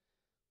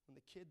 When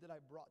the kid that I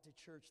brought to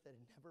church that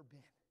had never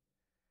been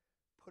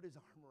put his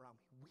arm around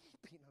me,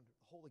 weeping under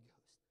the Holy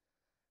Ghost,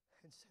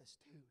 and says,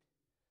 dude,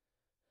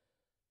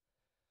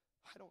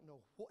 I don't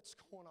know what's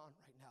going on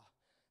right now.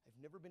 I've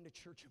never been to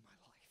church in my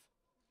life.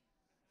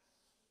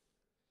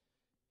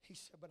 He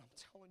said, but I'm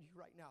telling you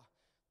right now,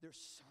 there's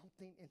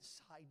something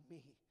inside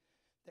me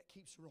that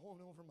keeps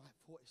rolling over my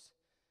voice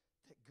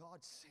that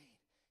God's saying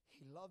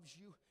he loves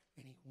you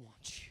and he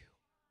wants you.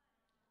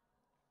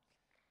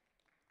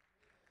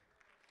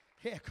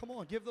 Yeah, come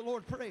on, give the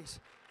Lord praise.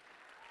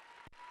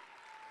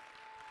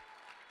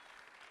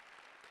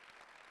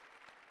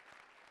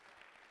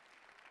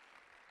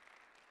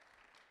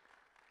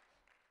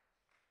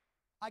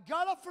 I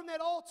got up from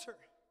that altar.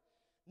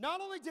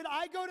 Not only did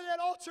I go to that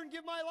altar and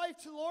give my life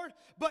to the Lord,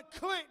 but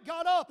Clint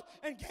got up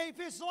and gave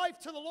his life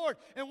to the Lord.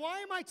 And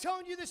why am I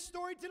telling you this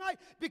story tonight?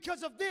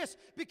 Because of this.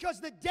 Because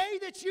the day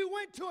that you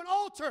went to an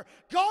altar,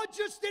 God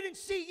just didn't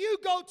see you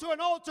go to an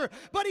altar,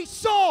 but he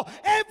saw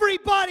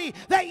everybody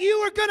that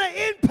you were going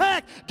to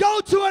impact go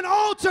to an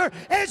altar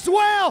as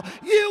well.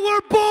 You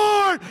were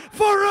born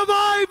for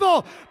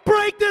revival.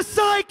 Break the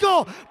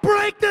cycle.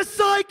 Break the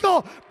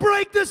cycle.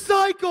 Break the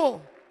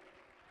cycle.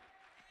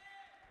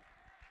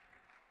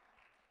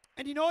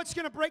 And you know what's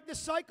going to break this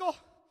cycle?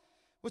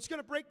 What's going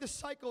to break this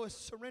cycle is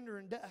surrender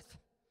and death.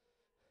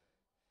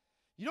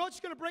 You know what's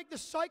going to break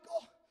this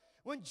cycle?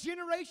 When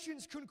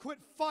generations can quit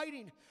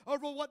fighting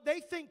over what they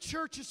think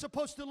church is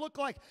supposed to look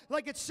like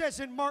it says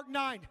in Mark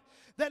 9.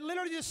 That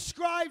literally the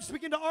scribes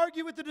begin to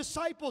argue with the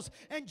disciples,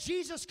 and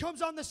Jesus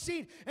comes on the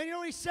scene. And you know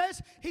what he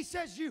says? He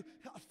says, you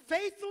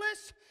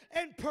faithless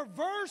and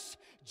perverse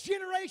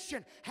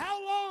generation,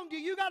 how long do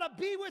you got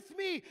to be with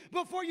me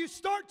before you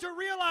start to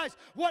realize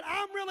what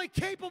I'm really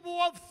capable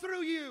of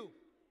through you?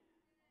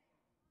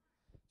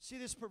 See,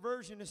 this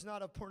perversion is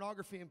not of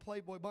pornography and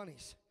Playboy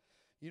bunnies.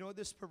 You know what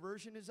this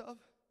perversion is of?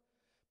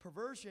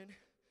 Perversion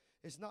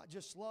is not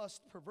just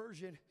lust.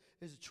 Perversion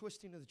is a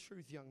twisting of the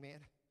truth, young man.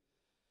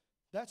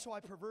 That's why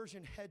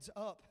perversion heads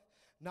up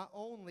not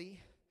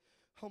only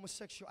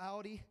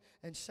homosexuality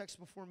and sex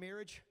before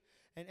marriage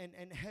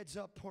and heads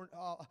up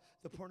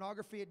the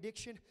pornography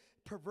addiction.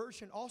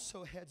 Perversion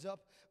also heads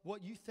up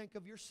what you think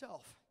of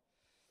yourself.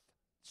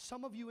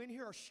 Some of you in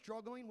here are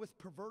struggling with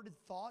perverted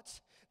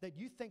thoughts that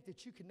you think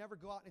that you can never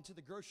go out into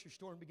the grocery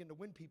store and begin to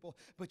win people,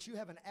 but you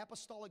have an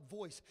apostolic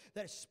voice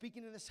that is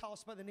speaking in this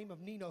house by the name of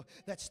Nino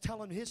that's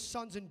telling his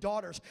sons and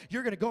daughters,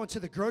 you're going to go into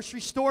the grocery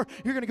store,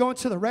 you're going to go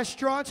into the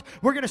restaurants,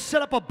 we're going to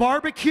set up a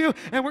barbecue,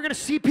 and we're going to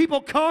see people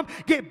come,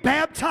 get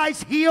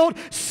baptized, healed,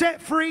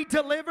 set free,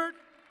 delivered.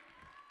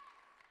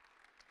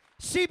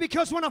 See,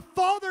 because when a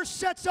father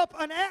sets up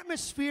an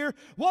atmosphere,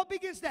 what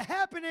begins to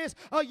happen is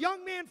a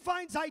young man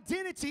finds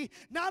identity.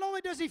 Not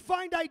only does he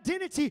find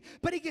identity,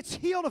 but he gets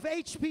healed of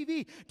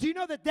HPV. Do you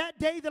know that that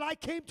day that I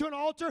came to an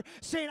altar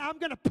saying, I'm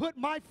going to put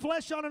my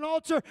flesh on an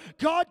altar,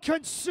 God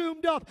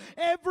consumed up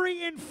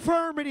every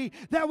infirmity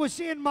that was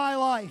in my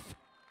life.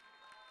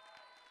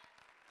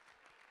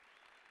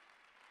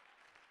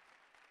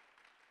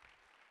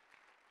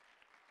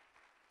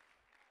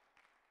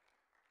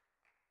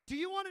 Do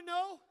you want to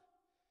know?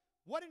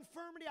 What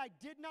infirmity I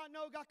did not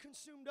know got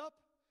consumed up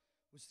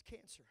was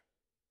cancer.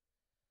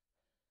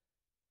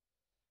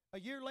 A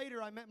year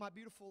later, I met my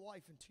beautiful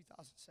wife in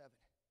 2007.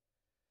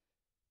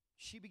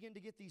 She began to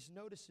get these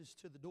notices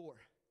to the door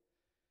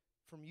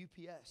from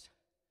UPS.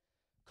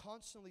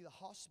 Constantly, the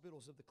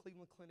hospitals of the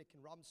Cleveland Clinic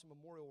and Robinson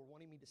Memorial were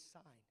wanting me to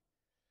sign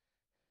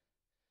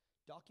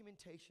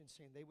documentation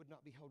saying they would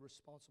not be held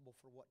responsible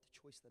for what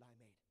the choice that I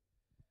made.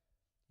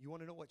 You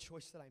want to know what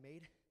choice that I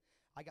made?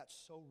 I got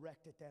so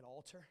wrecked at that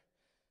altar.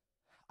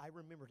 I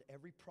remembered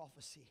every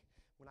prophecy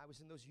when I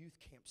was in those youth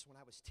camps, when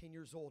I was 10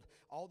 years old,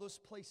 all those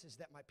places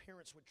that my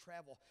parents would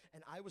travel,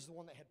 and I was the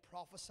one that had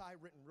prophesy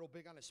written real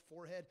big on his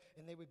forehead,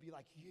 and they would be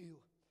like,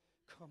 you,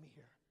 come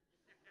here.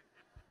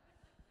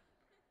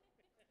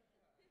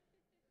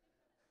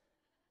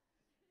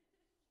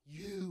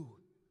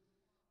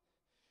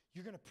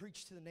 You're going to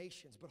preach to the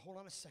nations, but hold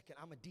on a second,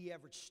 I'm a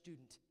D-average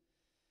student.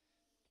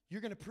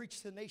 You're going to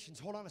preach to the nations.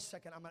 Hold on a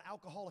second, I'm an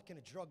alcoholic and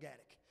a drug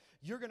addict.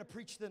 You're going to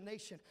preach to the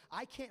nation.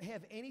 I can't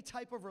have any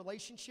type of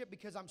relationship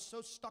because I'm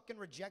so stuck in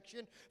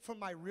rejection from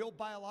my real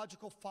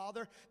biological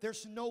father.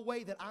 There's no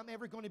way that I'm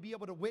ever going to be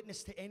able to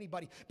witness to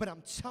anybody. But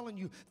I'm telling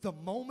you, the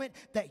moment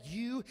that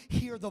you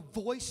hear the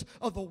voice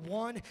of the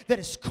one that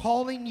is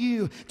calling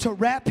you to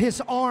wrap his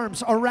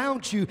arms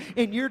around you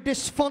in your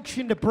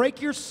dysfunction to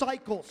break your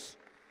cycles,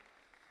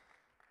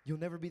 you'll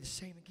never be the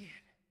same again.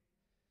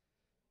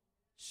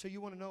 So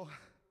you want to know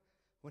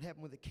what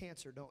happened with the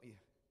cancer, don't you?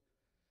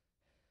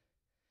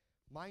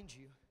 Mind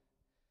you,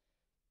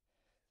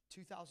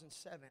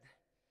 2007,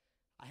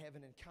 I have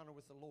an encounter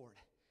with the Lord.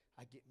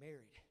 I get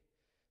married.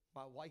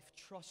 My wife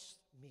trusts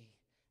me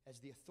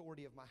as the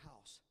authority of my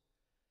house.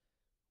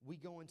 We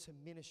go into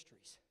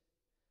ministries.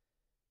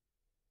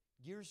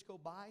 Years go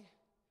by,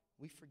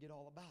 we forget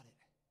all about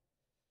it.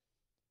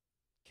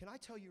 Can I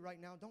tell you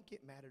right now, don't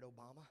get mad at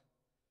Obama,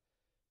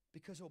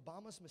 because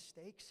Obama's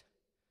mistakes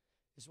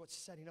is what's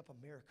setting up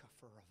America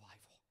for a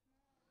revival.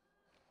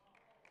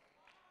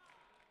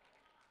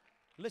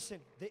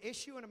 Listen, the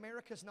issue in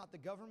America is not the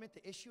government.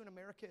 The issue in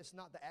America is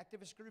not the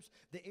activist groups.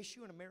 The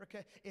issue in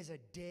America is a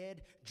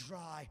dead,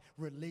 dry,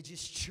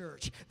 religious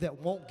church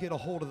that won't get a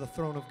hold of the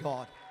throne of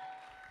God.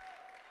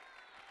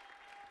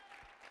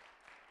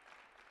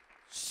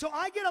 So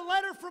I get a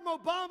letter from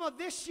Obama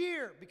this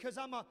year because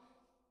I'm a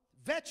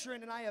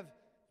veteran and I have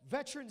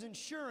veterans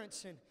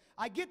insurance, and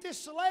I get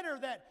this letter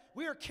that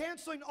we are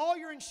canceling all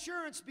your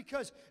insurance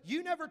because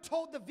you never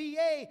told the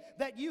VA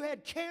that you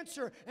had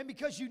cancer, and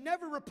because you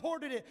never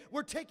reported it,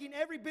 we're taking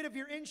every bit of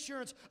your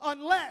insurance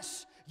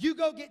unless you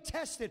go get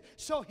tested.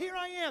 So here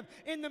I am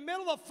in the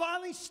middle of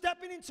finally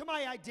stepping into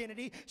my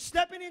identity,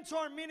 stepping into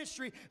our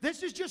ministry.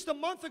 This is just a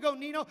month ago,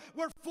 Nino.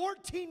 We're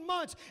 14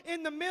 months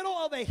in the middle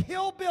of a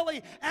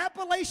hillbilly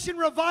Appalachian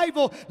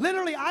revival.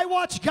 Literally, I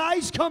watch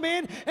guys come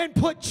in and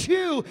put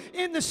chew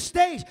in the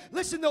stage.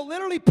 Listen, they'll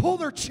literally pull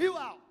their chew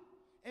out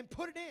and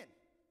put it in.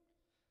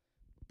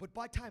 But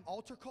by the time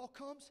altar call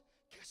comes,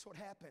 guess what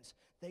happens?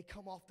 They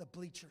come off the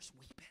bleachers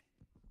weeping.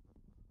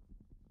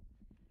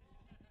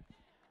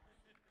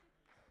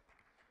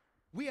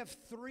 We have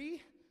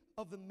 3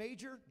 of the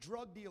major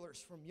drug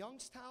dealers from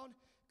Youngstown,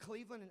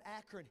 Cleveland, and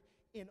Akron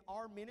in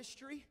our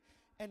ministry,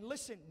 And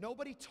listen,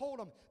 nobody told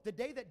him. The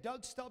day that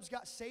Doug Stubbs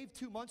got saved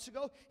 2 months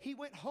ago, he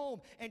went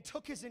home and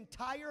took his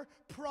entire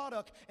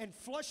product and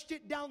flushed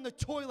it down the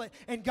toilet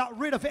and got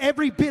rid of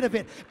every bit of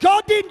it.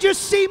 God didn't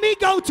just see me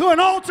go to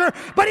an altar,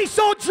 but he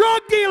saw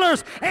drug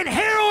dealers and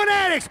heroin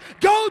addicts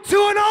go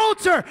to an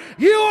altar.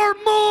 You are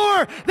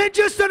more than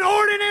just an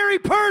ordinary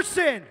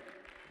person.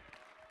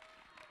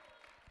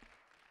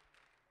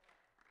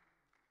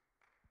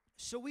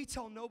 So we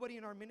tell nobody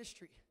in our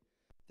ministry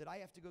that I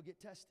have to go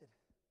get tested.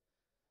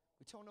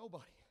 We tell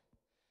nobody.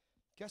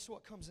 Guess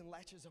what comes and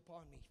latches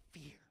upon me?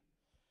 Fear.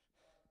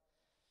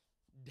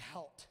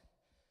 Doubt.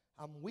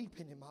 I'm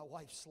weeping in my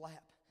wife's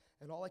lap,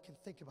 and all I can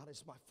think about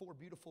is my 4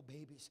 beautiful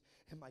babies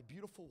and my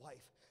beautiful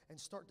wife, and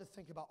start to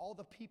think about all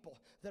the people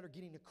that are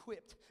getting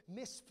equipped,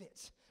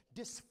 misfits,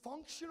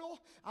 dysfunctional.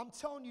 I'm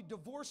telling you,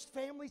 divorced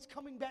families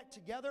coming back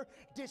together,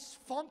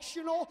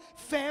 dysfunctional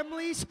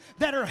families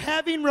that are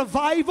having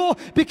revival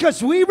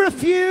because we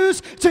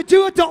refuse to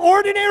do it the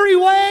ordinary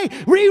way.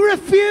 We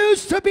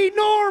refuse to be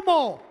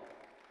normal.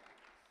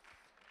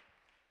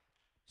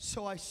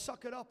 So I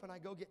suck it up and I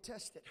go get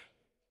tested.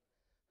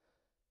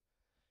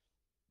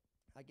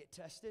 I get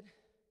tested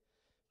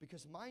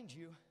because, mind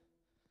you,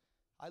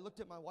 I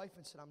looked at my wife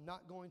and said, I'm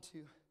not going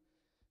to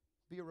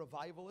be a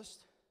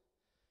revivalist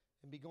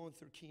and be going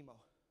through chemo.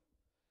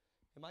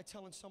 Am I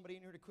telling somebody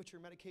in here to quit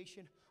your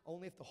medication?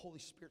 Only if the Holy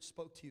Spirit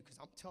spoke to you. Because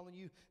I'm telling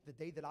you, the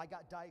day that I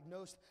got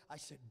diagnosed, I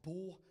said,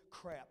 bull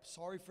crap.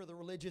 Sorry for the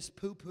religious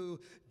poo-poo,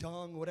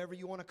 dung, whatever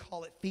you want to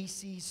call it,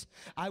 feces.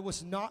 I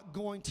was not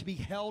going to be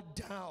held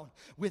down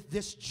with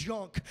this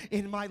junk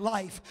in my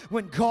life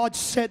when God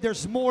said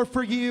there's more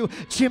for you,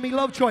 Jimmy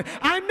Lovejoy.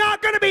 I'm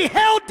not going to be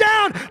held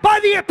down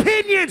by the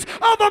opinions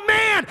of a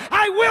man.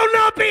 I will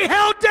not be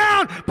held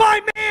down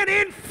by man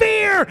in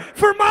fear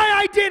for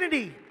my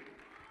identity.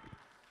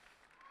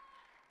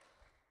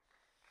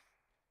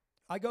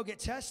 I go get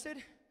tested.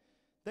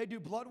 They do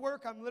blood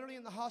work. I'm literally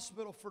in the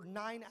hospital for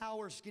 9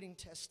 hours getting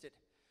tested.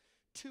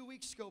 2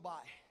 weeks go by.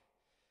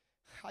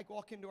 I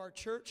walk into our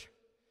church.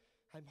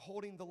 I'm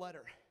holding the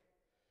letter.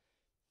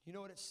 You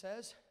know what it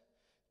says?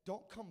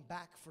 Don't come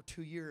back for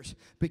 2 years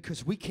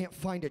because we can't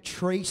find a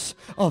trace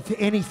of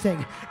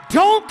anything.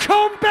 Don't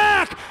come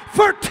back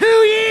for 2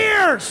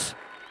 years.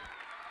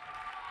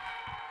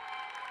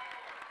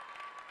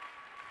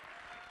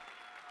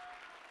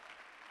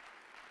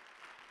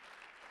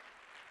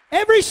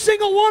 Every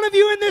single one of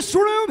you in this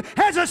room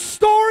has a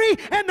story,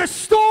 and the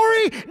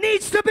story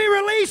needs to be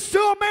released to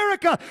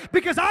America,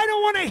 because I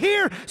don't want to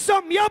hear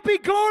some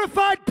yuppie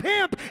glorified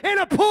pimp in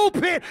a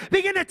pulpit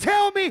begin to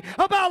tell me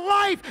about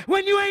life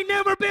when you ain't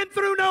never been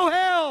through no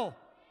hell.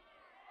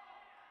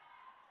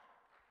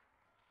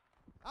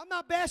 I'm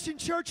not bashing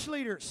church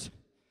leaders,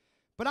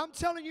 but I'm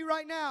telling you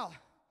right now,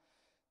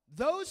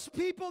 those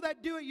people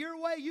that do it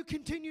your way, you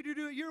continue to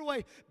do it your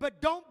way.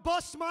 But don't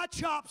bust my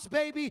chops,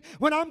 baby,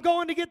 when I'm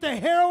going to get the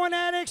heroin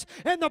addicts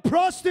and the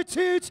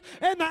prostitutes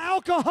and the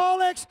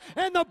alcoholics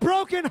and the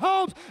broken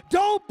homes.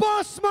 Don't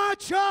bust my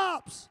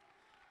chops.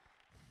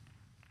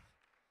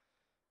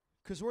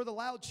 Because we're the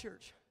loud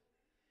church.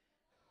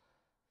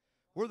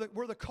 We're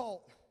the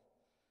cult.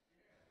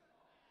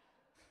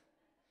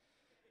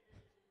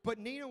 But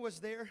Nina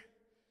was there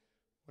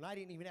when I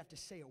didn't even have to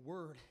say a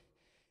word.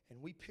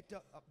 And we picked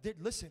up,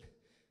 listen,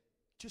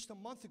 just a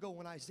month ago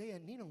when Isaiah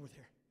and Nina were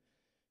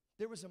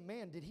there was a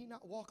man, did he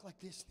not walk like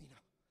this, Nina?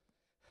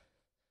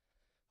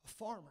 A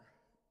farmer.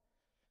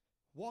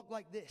 Walked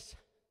like this.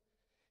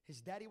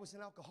 His daddy was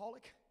an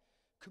alcoholic,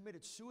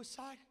 committed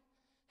suicide.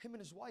 Him and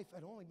his wife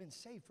had only been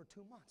saved for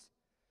 2 months.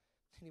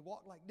 And he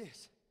walked like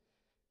this.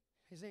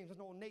 His name was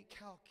no Nate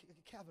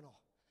Kavanaugh.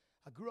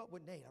 I grew up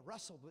with Nate. I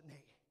wrestled with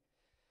Nate.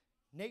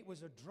 Nate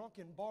was a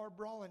drunken,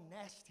 bar-brawling,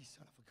 nasty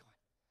son of a gun.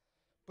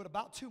 But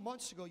about 2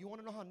 months ago, you want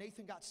to know how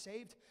Nathan got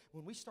saved?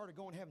 When we started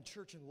going to having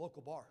church in the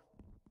local bar.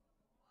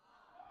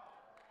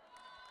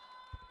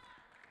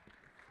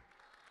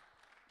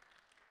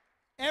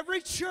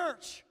 Every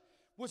church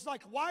was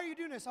like, why are you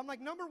doing this? I'm like,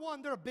 number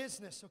one, they're a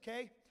business,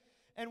 okay?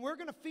 And we're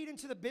going to feed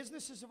into the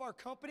businesses of our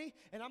company,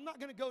 and I'm not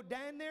going to go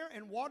down there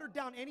and water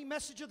down any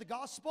message of the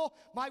gospel.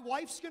 My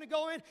wife's going to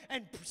go in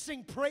and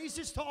sing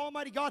praises to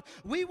Almighty God.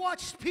 We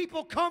watched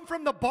people come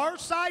from the bar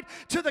side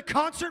to the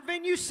concert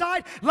venue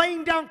side,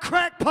 laying down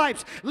crack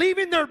pipes,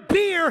 leaving their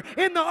beer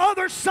in the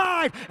other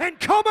side, and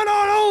coming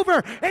on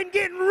over and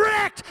getting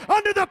wrecked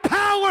under the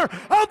power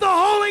of the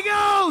Holy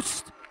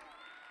Ghost.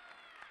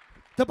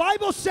 The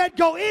Bible said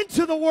go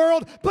into the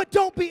world, but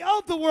don't be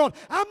of the world.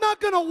 I'm not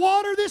going to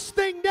water this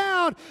thing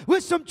down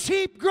with some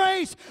cheap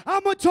grace.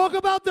 I'm going to talk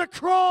about the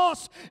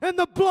cross and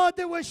the blood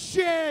that was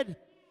shed.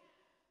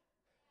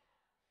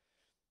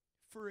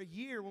 For a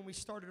year, when we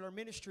started our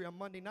ministry on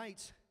Monday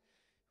nights,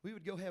 we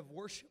would go have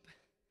worship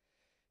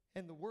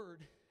and the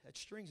word at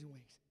Strings and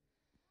Wings.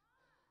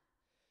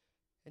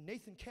 And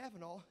Nathan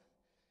Kavanaugh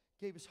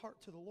gave his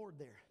heart to the Lord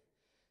there.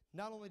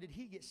 Not only did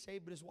he get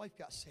saved, but his wife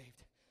got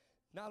saved.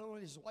 Not only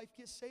did his wife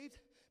get saved,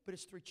 but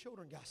his 3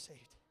 children got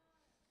saved.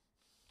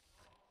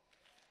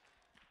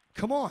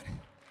 Come on.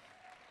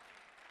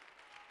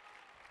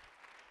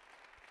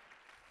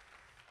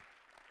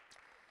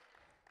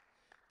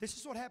 This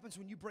is what happens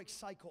when you break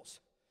cycles.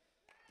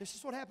 This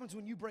is what happens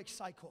when you break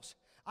cycles.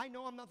 I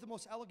know I'm not the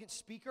most elegant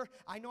speaker.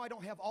 I know I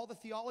don't have all the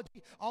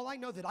theology. All I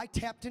know that I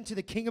tapped into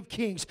the King of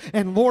Kings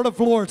and Lord of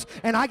Lords,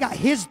 and I got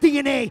His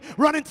DNA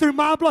running through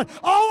my blood.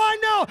 All I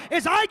know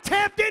is I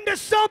tapped into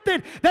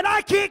something that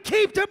I can't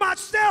keep to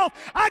myself.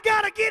 I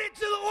got to get it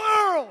to the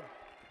world.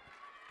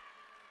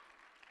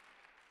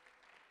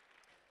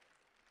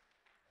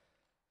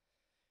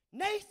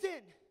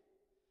 Nathan,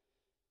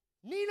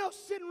 Nino's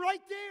sitting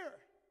right there.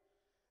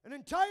 An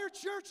entire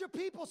church of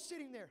people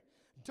sitting there.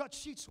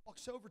 Dutch Sheets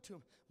walks over to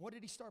him. What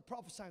did he start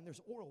prophesying?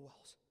 There's oil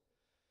wells.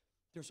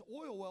 There's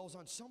oil wells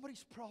on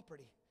somebody's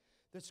property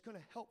that's going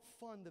to help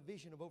fund the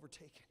vision of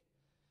overtaking.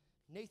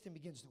 Nathan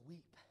begins to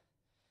weep.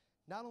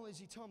 Not only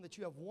does he tell him that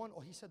you have one,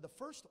 he said the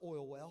first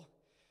oil well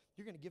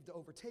you're going to give to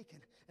overtaken,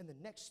 and the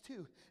next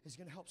two is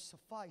going to help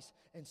suffice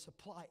and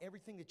supply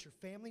everything that your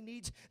family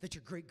needs, that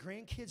your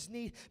great-grandkids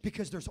need,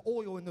 because there's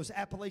oil in those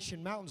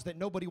Appalachian mountains that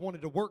nobody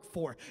wanted to work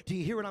for. Do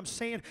you hear what I'm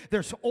saying?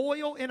 There's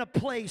oil in a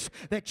place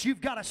that you've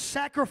got to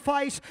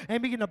sacrifice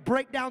and begin to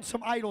break down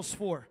some idols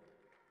for.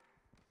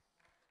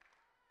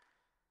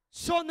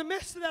 So in the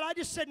midst of that, I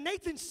just said,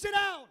 Nathan, sit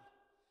down.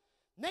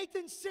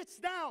 Nathan sits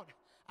down.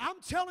 I'm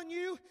telling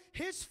you,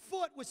 his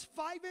foot was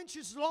 5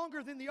 inches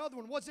longer than the other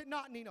one. Was it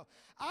not, Nino?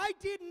 I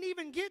didn't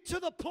even get to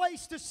the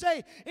place to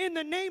say, in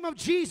the name of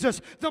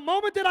Jesus. The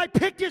moment that I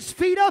picked his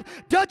feet up,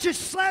 Dutch is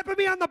slapping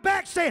me on the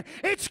back saying,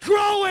 it's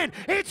growing,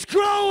 it's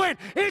growing,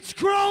 it's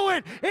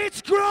growing,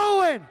 it's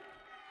growing.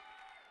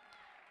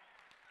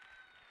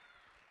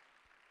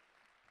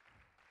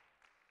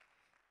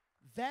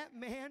 That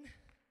man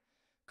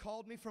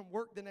called me from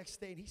work the next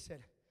day and he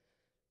said,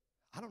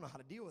 I don't know how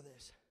to deal with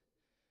this.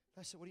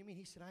 I said, what do you mean?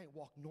 He said, I ain't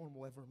walked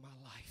normal ever in my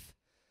life.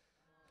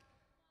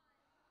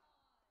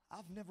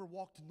 I've never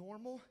walked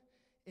normal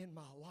in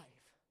my life.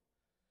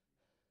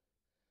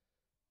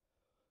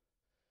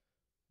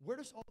 Where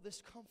does all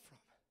this come from?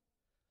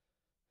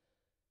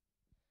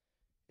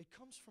 It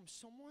comes from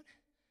someone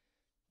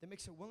that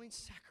makes a willing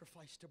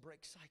sacrifice to break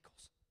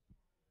cycles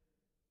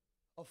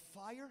of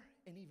fire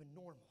and even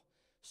normal.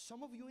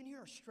 Some of you in here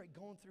are straight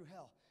going through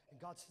hell, and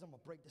God says, I'm going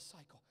to break the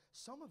cycle.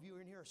 Some of you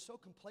in here are so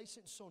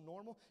complacent and so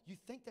normal, you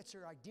think that's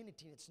your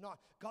identity, and it's not.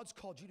 God's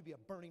called you to be a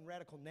burning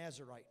radical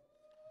Nazarite.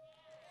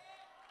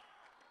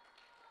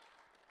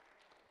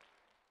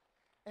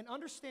 And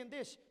understand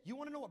this, you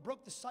want to know what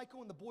broke the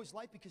cycle in the boy's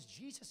life? Because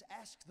Jesus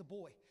asked the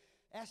boy,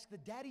 asked the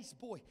daddy's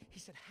boy, he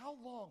said, how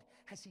long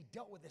has he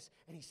dealt with this?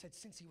 And he said,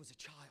 since he was a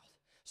child.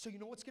 So you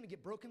know what's going to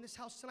get broken in this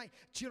house tonight?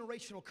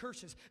 Generational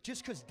curses.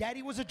 Just because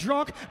daddy was a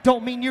drunk,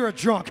 don't mean you're a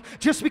drunk.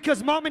 Just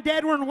because mom and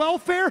dad were in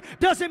welfare,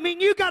 doesn't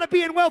mean you got to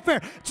be in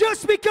welfare.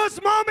 Just because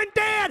mom and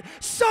dad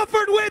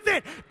suffered with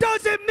it,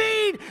 doesn't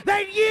mean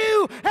that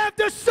you have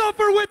to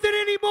suffer with it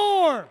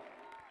anymore.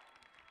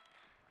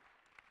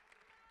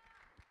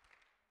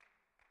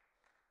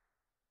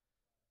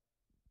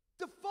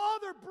 The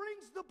father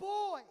brings the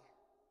boy.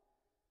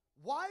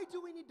 Why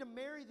do we need to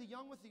marry the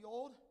young with the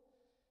old?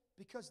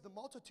 Because the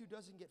multitude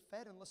doesn't get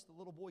fed unless the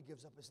little boy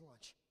gives up his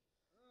lunch.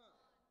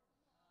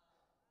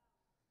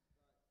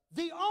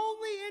 The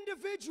only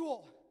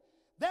individual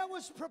that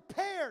was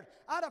prepared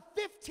out of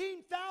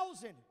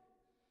 15,000.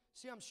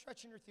 See, I'm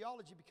stretching your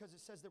theology because it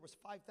says there was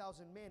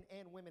 5,000 men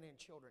and women and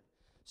children.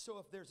 So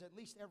if there's at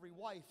least every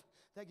wife,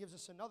 that gives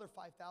us another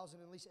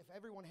 5,000. At least if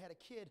everyone had a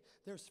kid,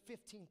 there's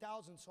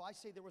 15,000. So I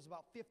say there was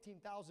about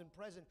 15,000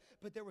 present,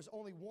 but there was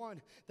only one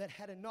that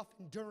had enough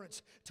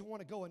endurance to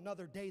want to go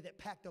another day that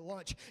packed a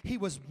lunch. He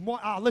was more,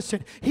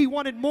 listen, he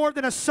wanted more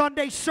than a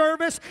Sunday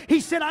service. He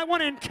said, I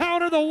want to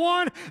encounter the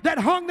one that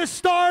hung the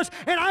stars,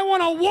 and I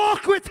want to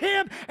walk with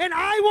him, and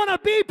I want to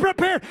be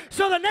prepared.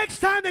 So the next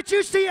time that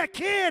you see a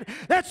kid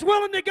that's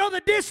willing to go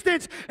the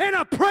distance in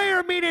a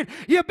prayer meeting,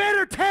 you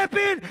better tap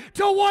in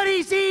to what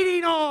he's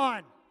eating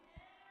on.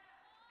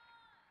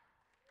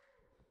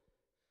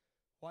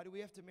 Why do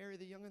we have to marry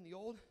the young and the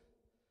old?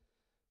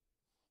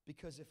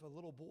 Because if a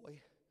little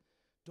boy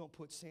don't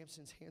put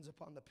Samson's hands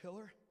upon the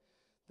pillar,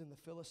 then the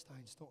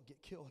Philistines don't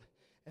get killed,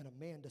 and a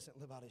man doesn't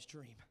live out his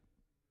dream.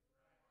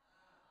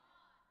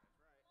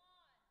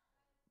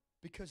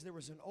 Because there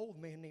was an old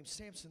man named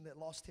Samson that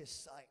lost his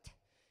sight.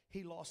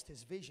 He lost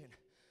his vision.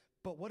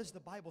 But what does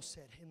the Bible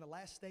say? In the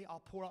last day, I'll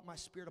pour out my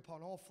spirit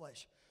upon all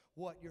flesh.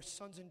 What? Your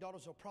sons and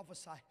daughters will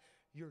prophesy.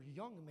 Your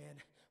young man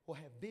will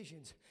have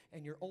visions,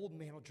 and your old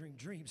man will dream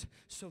dreams.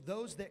 So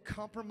those that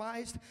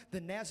compromised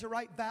the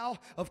Nazarite vow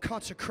of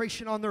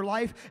consecration on their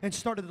life and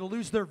started to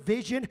lose their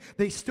vision,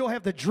 they still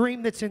have the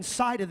dream that's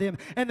inside of them,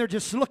 and they're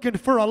just looking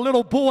for a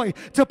little boy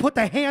to put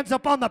the hands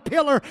up on the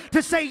pillar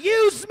to say,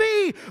 use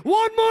me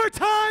one more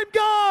time,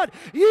 God.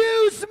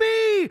 Use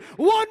me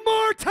one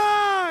more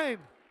time.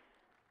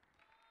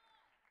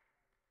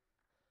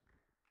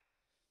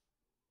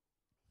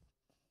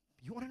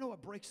 You want to know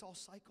what breaks all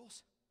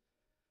cycles?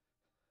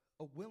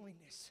 A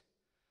willingness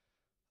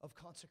of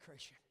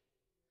consecration.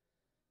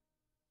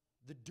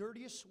 The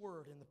dirtiest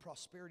word in the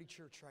prosperity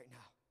church right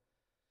now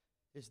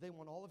is they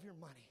want all of your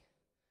money,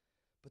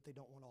 but they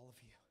don't want all of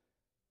you.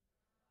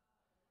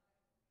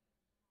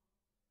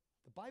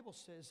 The Bible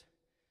says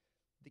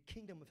the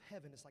kingdom of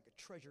heaven is like a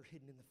treasure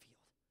hidden in the field.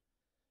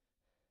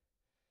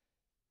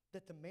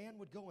 That the man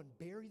would go and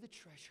bury the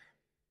treasure,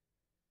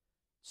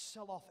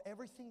 sell off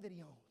everything that he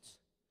owns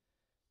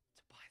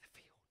to buy the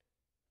field.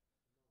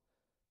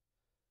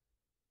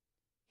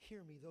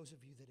 Hear me, those of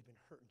you that have been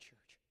hurt in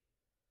church.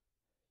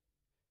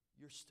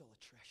 You're still a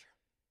treasure.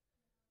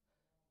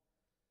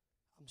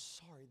 I'm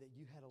sorry that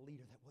you had a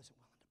leader that wasn't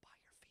willing to buy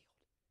your field.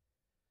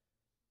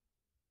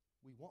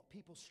 We want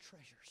people's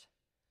treasures,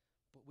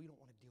 but we don't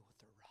want to deal with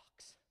their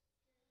rocks.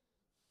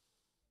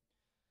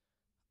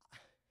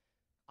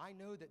 I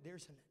know that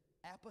there's an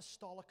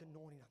apostolic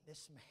anointing on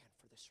this man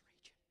for this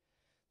region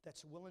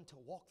that's willing to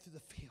walk through the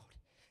field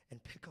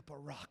and pick up a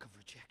rock of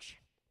rejection.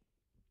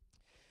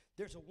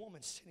 There's a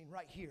woman sitting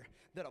right here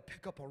that'll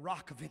pick up a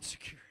rock of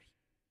insecurity,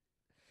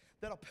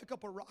 that'll pick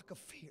up a rock of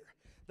fear,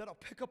 that'll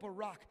pick up a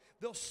rock.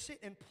 They'll sit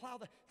and plow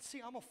the...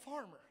 See, I'm a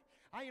farmer.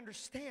 I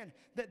understand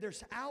that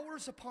there's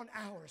hours upon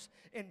hours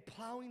in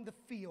plowing the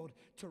field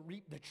to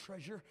reap the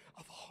treasure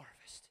of a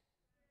harvest.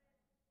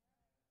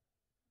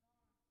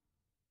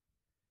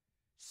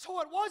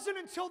 So it wasn't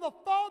until the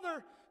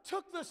Father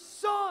took the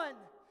Son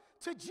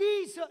to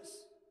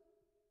Jesus.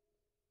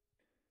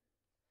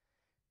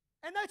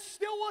 And that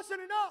still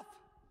wasn't enough.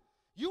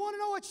 You want to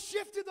know what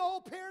shifted the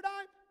whole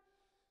paradigm?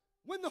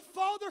 When the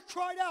Father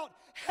cried out,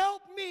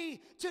 help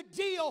me to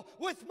deal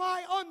with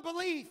my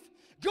unbelief.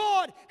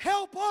 God,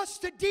 help us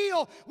to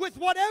deal with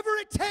whatever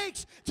it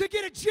takes to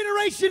get a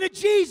generation to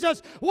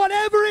Jesus.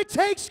 Whatever it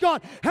takes,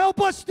 God, help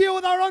us deal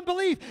with our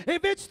unbelief.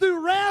 If it's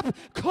through rap,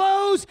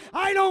 clothes,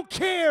 I don't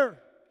care.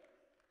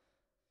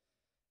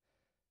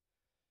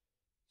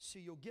 See,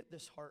 you'll get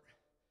this heart.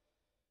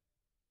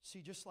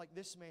 See, just like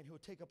this man who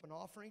would take up an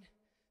offering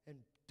and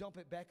dump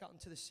it back out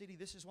into the city.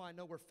 This is why I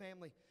know we're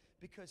family,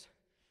 because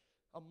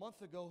a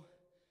month ago,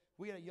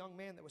 we had a young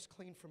man that was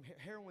clean from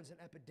heroin's an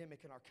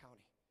epidemic in our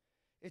county.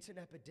 It's an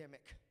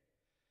epidemic.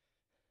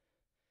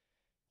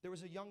 There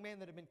was a young man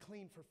that had been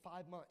clean for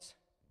 5 months,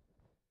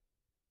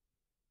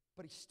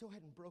 but he still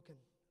hadn't broken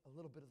a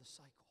little bit of the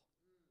cycle.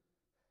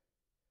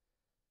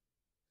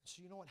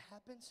 So you know what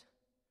happens?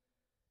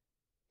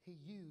 He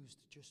used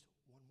just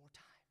one more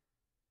time.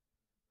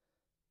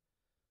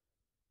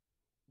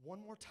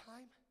 One more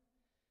time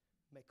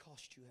may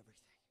cost you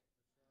everything.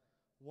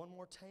 One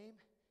more time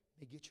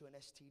may get you an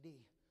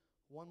STD.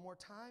 One more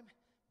time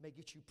may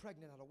get you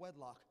pregnant out of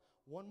wedlock.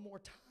 One more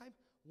time,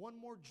 one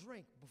more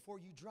drink before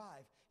you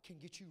drive can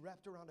get you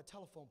wrapped around a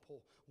telephone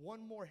pole.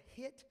 One more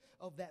hit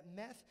of that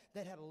meth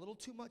that had a little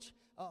too much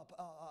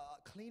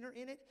cleaner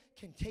in it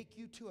can take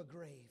you to a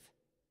grave.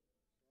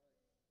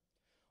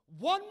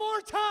 One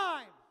more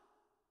time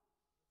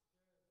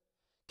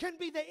can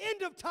be the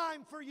end of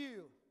time for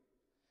you.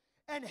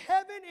 And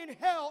heaven and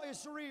hell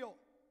is real.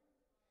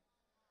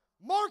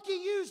 Marky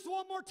used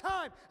one more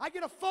time. I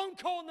get a phone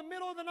call in the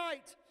middle of the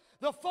night.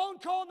 The phone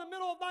call in the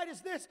middle of the night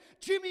is this: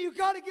 Jimmy, you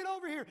got to get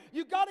over here.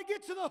 You got to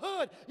get to the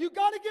hood. You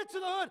got to get to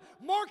the hood.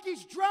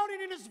 Marky's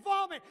drowning in his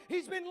vomit.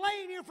 He's been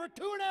laying here for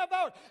 2.5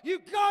 hours. You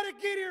got to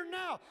get here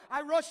now.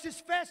 I rushed as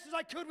fast as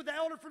I could with the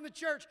elder from the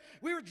church.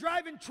 We were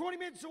driving 20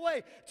 minutes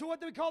away to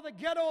what we call the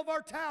ghetto of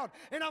our town.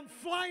 And I'm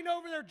flying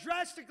over there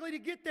drastically to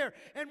get there.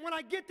 And when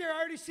I get there, I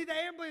already see the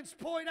ambulance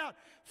pulling out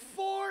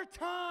 4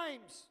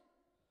 times.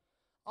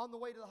 On the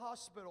way to the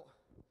hospital,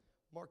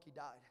 Marky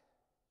died.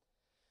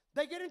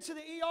 They get into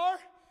the ER.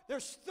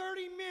 There's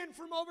 30 men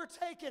from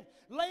overtaken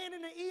laying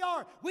in the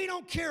ER. We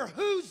don't care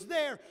who's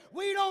there.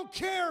 We don't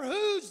care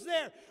who's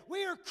there.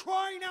 We are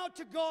crying out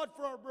to God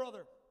for our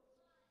brother.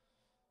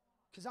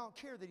 Because I don't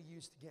care that he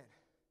used again.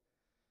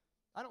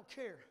 I don't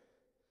care.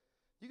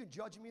 You can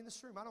judge me in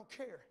this room. I don't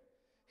care.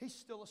 He's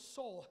still a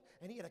soul,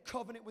 and he had a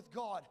covenant with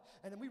God.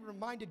 And then we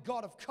reminded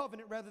God of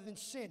covenant rather than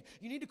sin.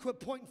 You need to quit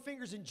pointing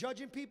fingers and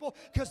judging people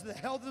because of the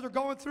hell that they're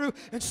going through,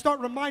 and start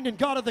reminding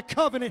God of the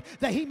covenant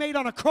that he made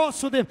on a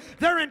cross with them.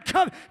 They're in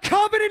covenant.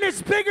 Covenant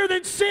is bigger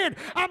than sin.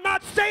 I'm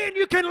not saying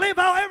you can live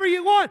however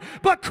you want,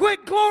 but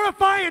quit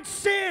glorifying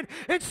sin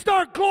and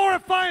start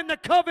glorifying the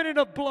covenant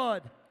of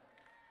blood.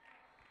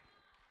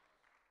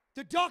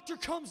 The doctor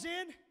comes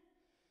in,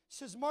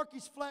 says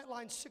Marky's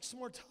flatlined 6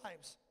 more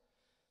times.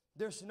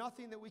 There's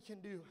nothing that we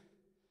can do.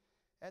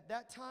 At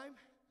that time,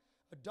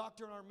 a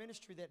doctor in our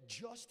ministry that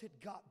just had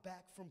got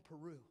back from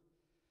Peru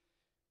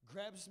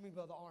grabs me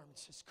by the arm and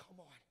says, come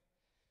on.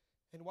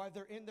 And while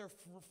they're in there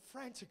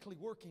frantically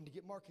working to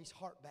get Marky's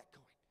heart back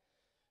going,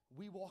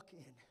 we walk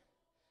in.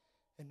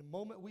 And the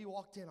moment we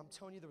walked in, I'm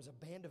telling you, there was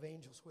a band of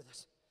angels with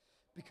us,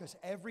 because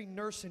every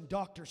nurse and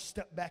doctor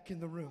stepped back in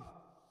the room.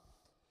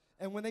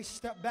 And when they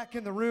stepped back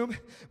in the room,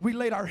 we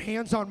laid our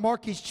hands on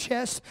Marky's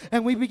chest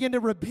and we began to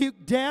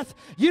rebuke death.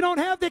 You don't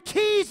have the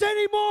keys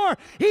anymore.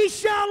 He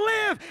shall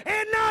live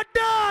and not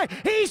die.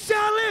 He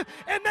shall live.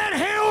 And that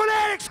heroin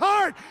addict's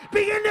heart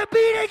began to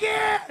beat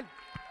again.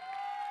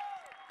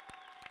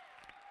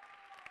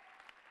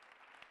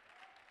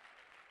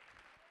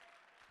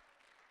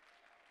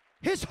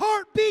 His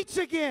heart beats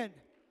again.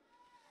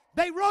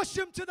 They rush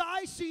him to the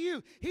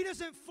ICU. He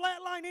doesn't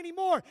flatline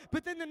anymore.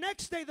 But then the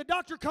next day, the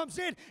doctor comes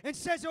in and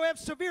says he'll have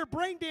severe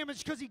brain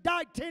damage because he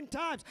died 10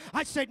 times.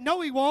 I said,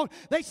 no, he won't.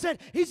 They said,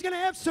 he's going to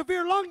have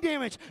severe lung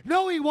damage.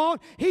 No, he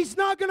won't. He's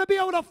not going to be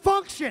able to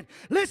function.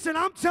 Listen,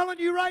 I'm telling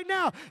you right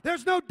now,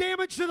 there's no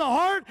damage to the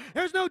heart.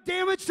 There's no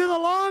damage to the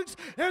lungs.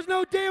 There's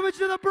no damage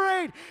to the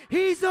brain.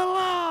 He's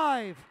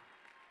alive.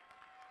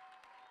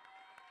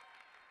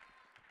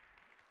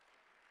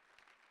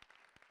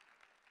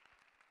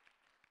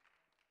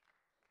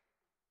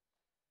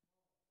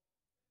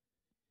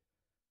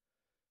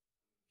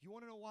 You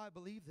want to know why I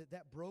believe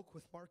that broke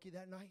with Marky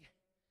that night?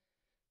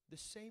 The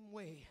same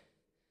way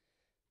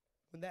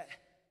when that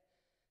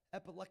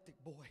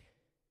epileptic boy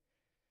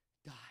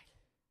died.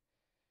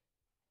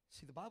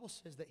 See, the Bible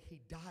says that he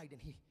died and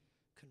he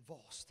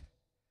convulsed.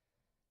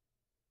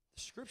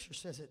 The scripture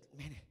says that,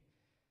 man,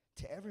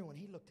 to everyone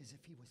he looked as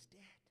if he was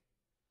dead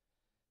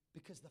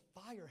because the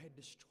fire had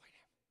destroyed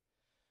him.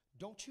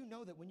 Don't you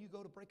know that when you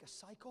go to break a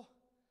cycle,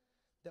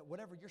 that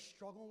whatever you're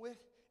struggling with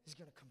is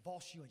going to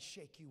convulse you and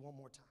shake you one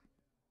more time?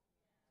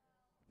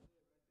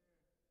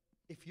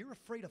 If you're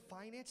afraid of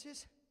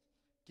finances,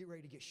 get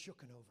ready to get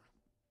shooken over.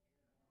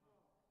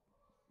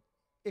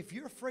 If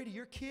you're afraid of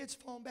your kids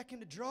falling back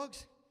into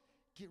drugs,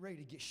 get ready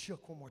to get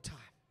shook one more time.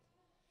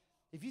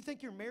 If you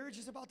think your marriage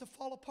is about to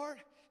fall apart,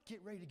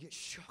 get ready to get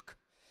shook.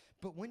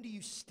 But when do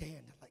you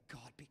stand and let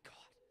God be God?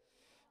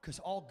 Because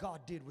all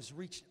God did was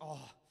reach,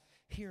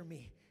 hear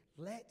me,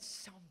 let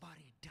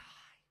somebody die.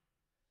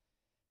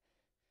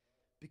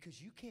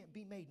 Because you can't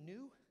be made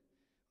new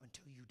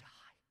until you die.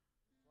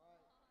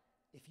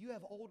 If you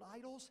have old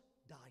idols,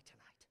 die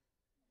tonight.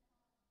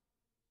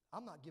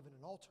 I'm not giving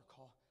an altar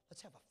call.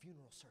 Let's have a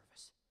funeral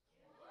service.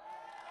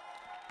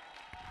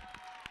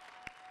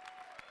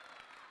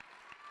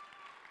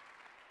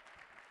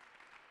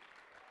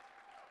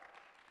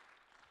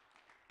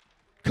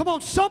 Come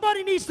on,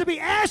 somebody needs to be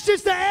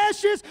ashes to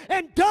ashes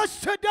and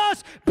dust to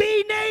dust,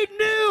 be made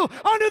new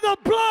under the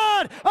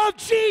blood of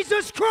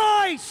Jesus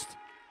Christ.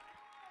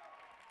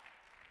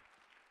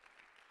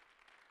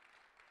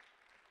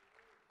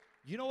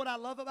 You know what I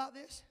love about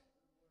this?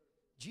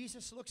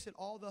 Jesus looks at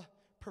all the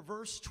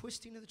perverse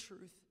twisting of the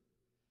truth.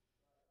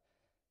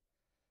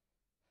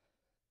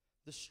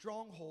 The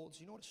strongholds.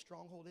 You know what a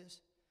stronghold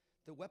is?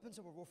 The weapons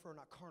of our warfare are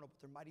not carnal,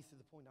 but they're mighty through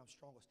the pulling down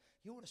strongholds.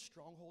 You know what a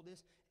stronghold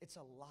is? It's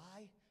a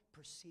lie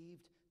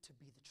perceived to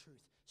be the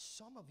truth.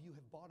 Some of you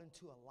have bought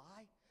into a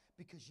lie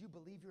because you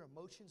believe your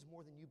emotions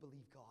more than you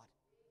believe God.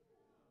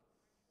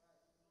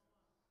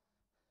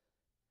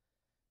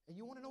 And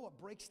you want to know what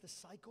breaks the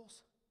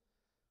cycles?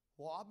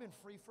 Well, I've been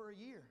free for a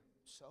year.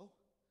 So,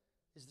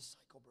 is the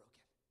cycle broken?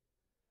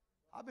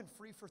 I've been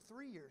free for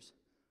 3 years.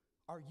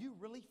 Are you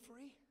really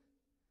free?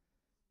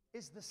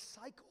 Is the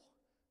cycle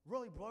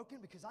really broken?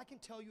 Because I can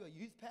tell you a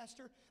youth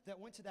pastor that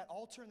went to that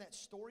altar in that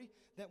story,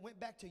 that went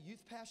back to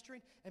youth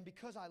pastoring, and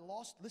because I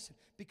lost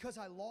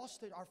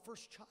our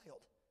first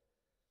child.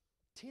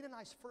 Tina and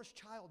I's first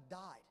child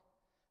died.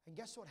 And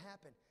guess what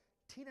happened?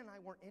 Tina and I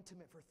weren't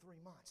intimate for 3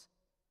 months.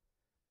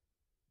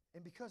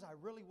 And because I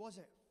really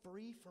wasn't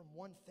free from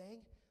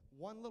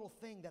one little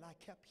thing that I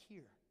kept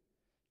here,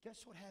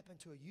 guess what happened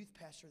to a youth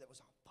pastor that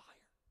was on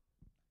fire?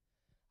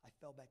 I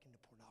fell back into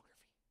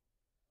pornography.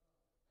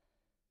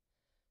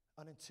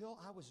 And until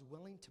I was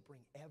willing to bring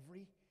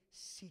every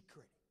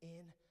secret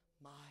in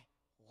my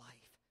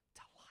life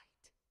to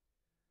light.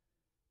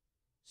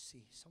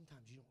 See,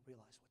 sometimes you don't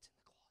realize what's in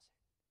the closet.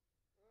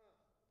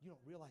 You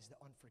don't realize the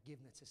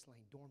unforgiveness is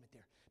laying dormant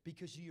there.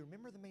 Because you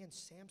remember the man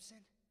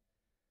Samson?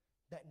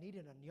 That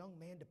needed a young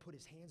man to put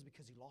his hands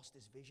because he lost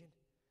his vision.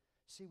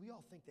 See, we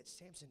all think that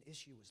Samson's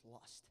issue was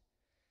lust.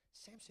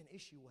 Samson's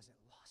issue wasn't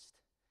lust.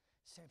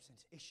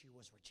 Samson's issue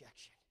was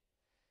rejection.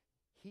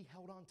 He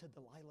held on to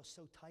Delilah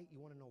so tight. You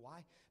want to know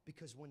why?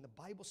 Because when the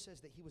Bible says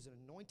that he was an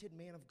anointed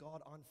man of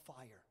God on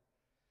fire,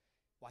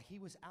 while he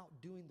was out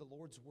doing the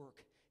Lord's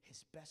work,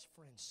 his best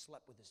friend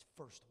slept with his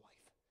first wife.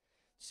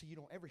 See, you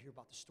don't ever hear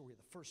about the story of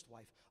the first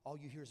wife. All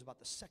you hear is about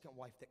the second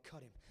wife that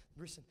cut him.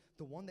 Listen,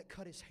 the one that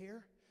cut his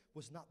hair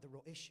was not the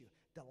real issue.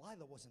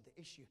 Delilah wasn't the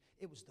issue.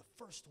 It was the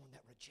first one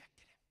that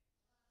rejected him.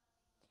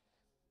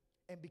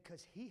 And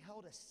because he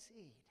held a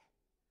seed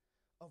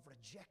of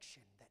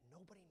rejection that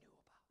nobody knew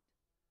about,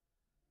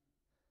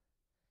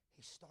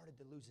 he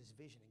started to lose his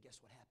vision. And guess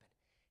what happened?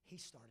 He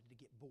started to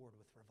get bored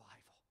with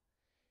revival.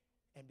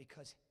 And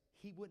because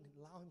he wouldn't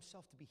allow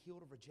himself to be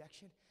healed of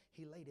rejection,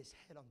 he laid his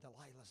head on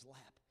Delilah's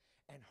lap.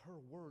 And her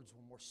words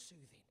were more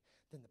soothing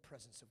than the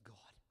presence of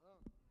God.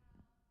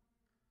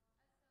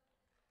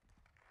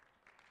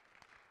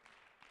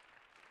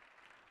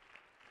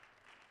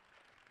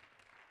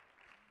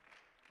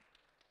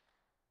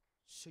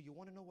 So you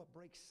want to know what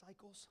breaks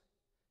cycles?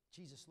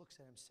 Jesus looks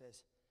at him and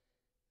says,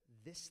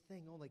 this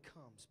thing only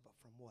comes but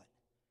from what?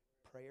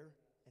 Prayer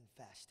and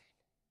fasting.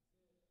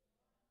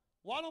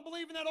 Well, I don't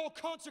believe in that old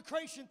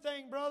consecration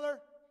thing, brother.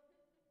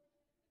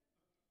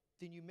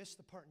 Then you missed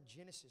the part in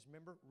Genesis.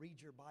 Remember,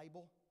 read your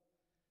Bible.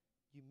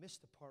 You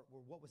missed the part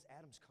where what was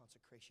Adam's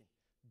consecration?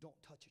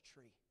 Don't touch a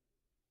tree.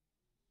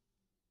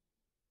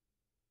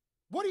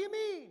 What do you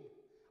mean?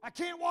 I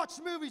can't watch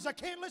movies. I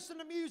can't listen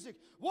to music.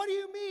 What do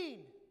you mean?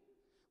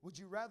 Would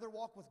you rather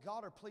walk with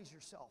God or please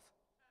yourself?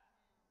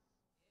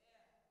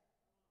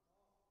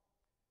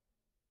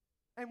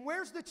 And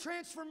where's the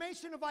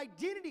transformation of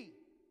identity?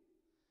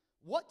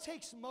 What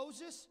takes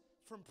Moses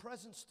from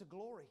presence to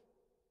glory?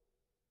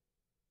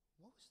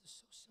 What was the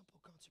so simple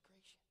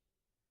consecration?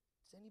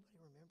 Does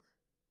anybody remember?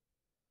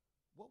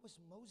 What was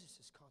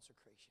Moses'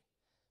 consecration?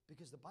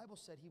 Because the Bible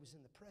said he was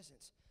in the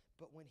presence,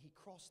 but when he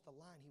crossed the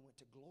line, he went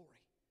to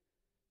glory.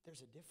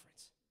 There's a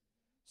difference.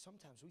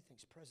 Sometimes we think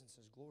presence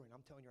is glory, and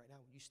I'm telling you right now,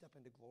 when you step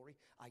into glory,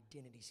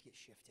 identities get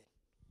shifted.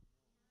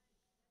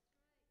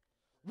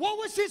 What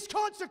was his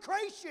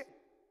consecration?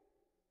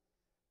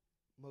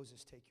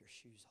 Moses, take your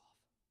shoes off.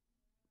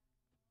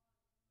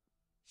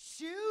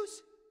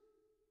 Shoes?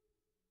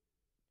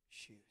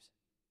 Shoes.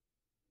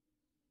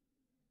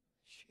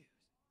 Shoes.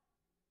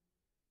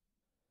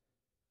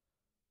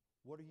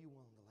 What are you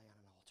willing to lay on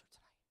an altar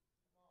tonight?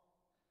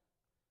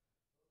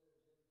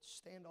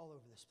 Stand all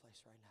over this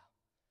place right now.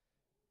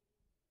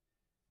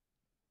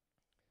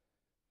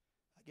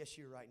 I guess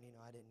you're right, Nino.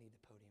 I didn't need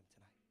the podium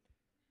tonight.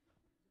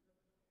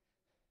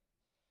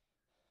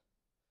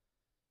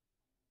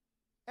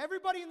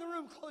 Everybody in the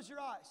room, close your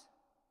eyes.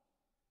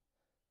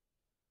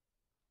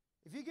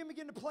 If you can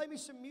begin to play me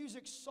some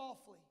music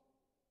softly.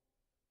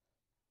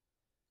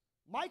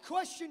 My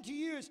question to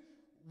you is,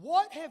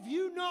 what have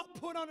you not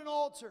put on an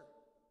altar?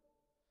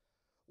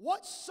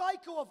 What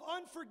cycle of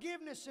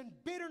unforgiveness and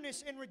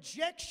bitterness and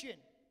rejection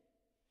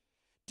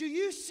do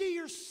you see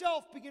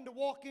yourself begin to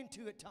walk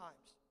into at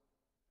times?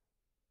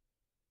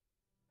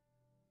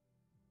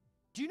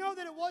 Do you know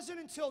that it wasn't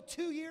until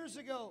 2 years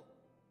ago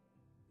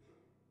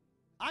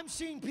I'm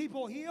seeing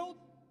people healed?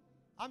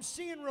 I'm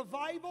seeing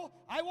revival.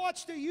 I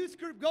watched a youth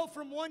group go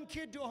from 1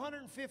 kid to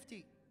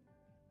 150.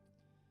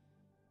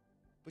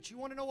 But you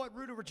want to know what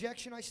root of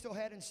rejection I still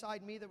had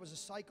inside me that was a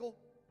cycle?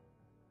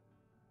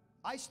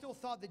 I still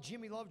thought that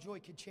Jimmy Lovejoy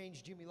could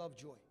change Jimmy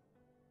Lovejoy.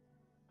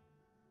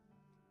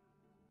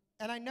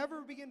 And I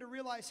never began to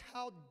realize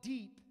how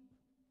deep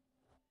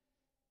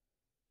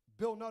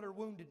Bill Nutter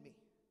wounded me.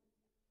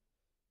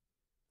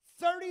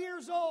 30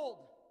 years old,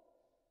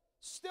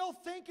 still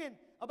thinking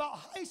about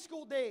high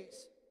school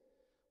days.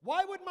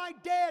 Why would my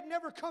dad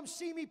never come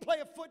see me play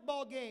a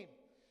football game?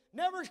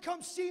 Never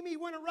come see me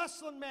win a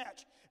wrestling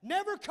match?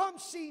 Never come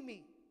see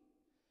me.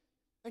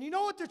 And you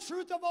know what the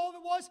truth of all of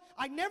it was?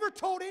 I never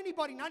told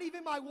anybody, not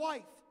even my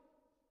wife.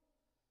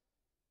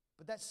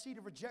 But that seed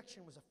of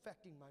rejection was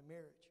affecting my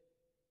marriage.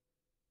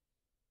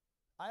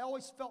 I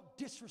always felt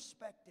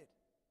disrespected.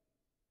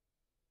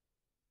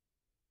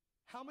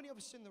 How many of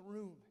us in the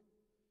room,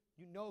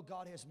 you know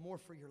God has more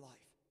for your life?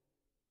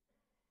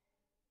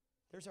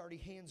 There's already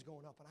hands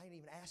going up, and I didn't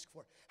even ask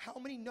for it. How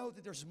many know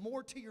that there's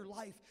more to your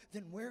life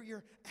than where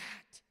you're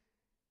at?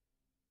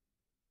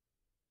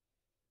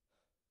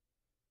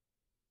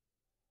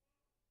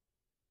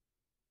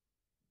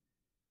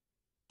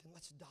 Then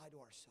let's die to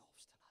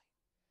ourselves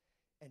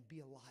tonight and be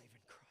alive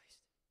in Christ.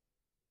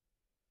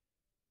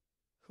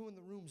 Who in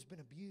the room's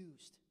been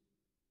abused?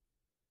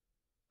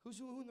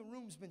 Who in the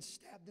room's been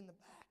stabbed in the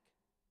back?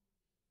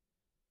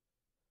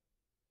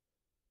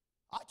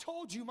 I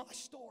told you my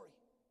story.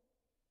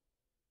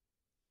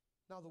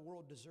 Now the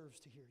world deserves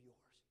to hear yours.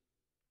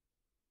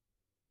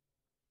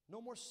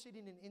 No more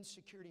sitting in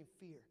insecurity and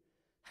fear.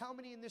 How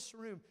many in this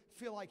room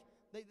feel like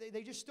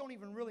they just don't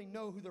even really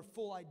know who their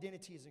full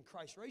identity is in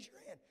Christ? Raise your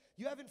hand.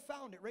 You haven't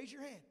found it. Raise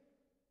your hand.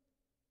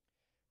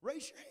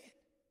 Raise your hand.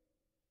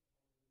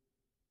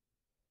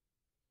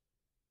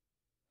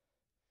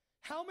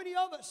 How many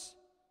of us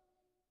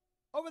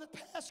over the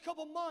past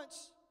couple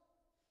months,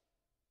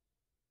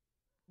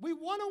 we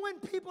want to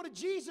win people to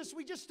Jesus,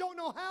 we just don't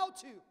know how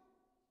to?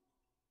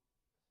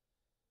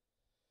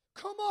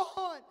 Come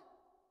on.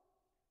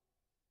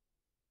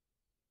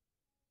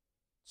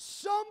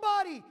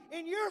 Somebody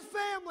in your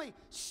family,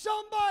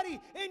 somebody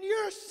in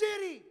your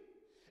city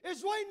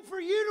is waiting for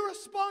you to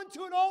respond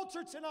to an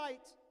altar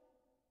tonight.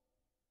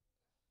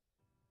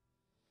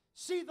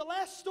 See, the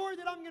last story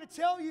that I'm going to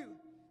tell you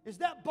is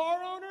that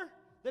bar owner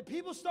that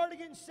people started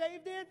getting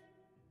saved in.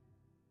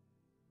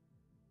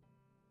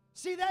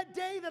 See, that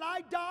day that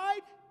I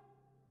died,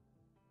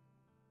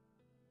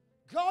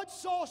 God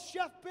saw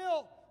Chef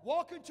Bill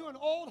walk into an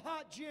old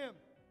hot gym.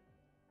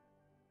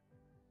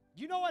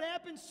 You know what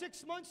happened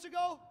 6 months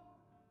ago?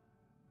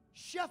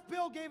 Chef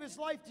Bill gave his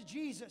life to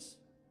Jesus.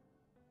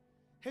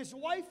 His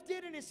wife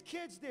did and his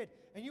kids did.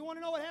 And you want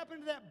to know what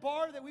happened to that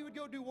bar that we would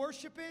go do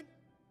worship in?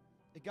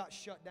 It got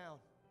shut down.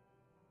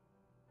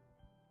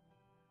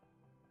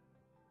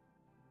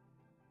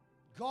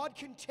 God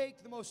can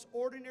take the most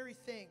ordinary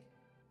thing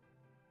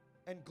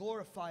and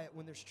glorify it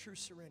when there's true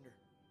surrender.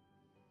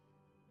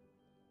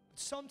 But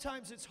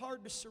sometimes it's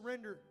hard to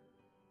surrender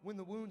when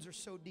the wounds are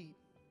so deep.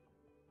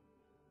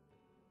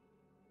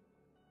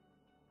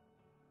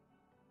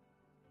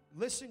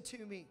 Listen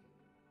to me,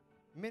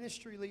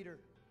 ministry leader.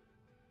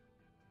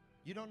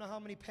 You don't know how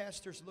many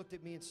pastors looked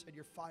at me and said,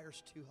 your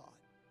fire's too hot.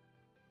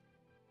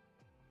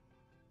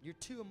 You're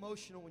too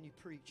emotional when you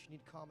preach. You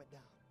need to calm it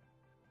down.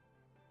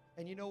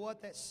 And you know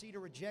what? That seed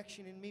of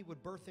rejection in me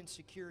would birth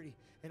insecurity.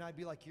 And I'd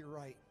be like, you're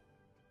right.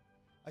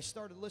 I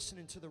started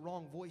listening to the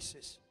wrong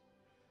voices.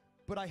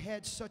 But I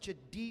had such a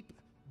deep,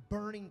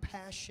 burning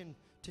passion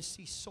to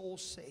see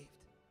souls saved.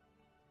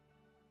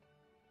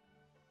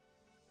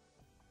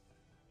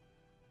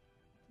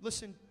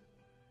 Listen,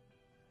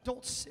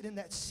 don't sit in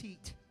that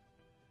seat.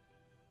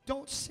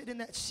 Don't sit in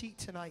that seat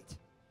tonight.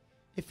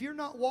 If you're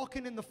not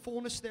walking in the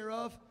fullness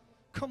thereof,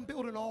 come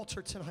build an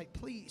altar tonight,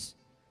 please.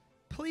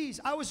 Please.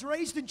 I was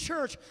raised in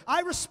church.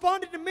 I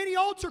responded to many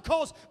altar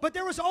calls, but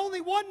there was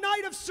only one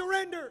night of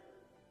surrender.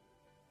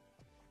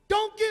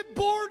 Don't get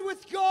bored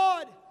with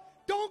God.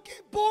 Don't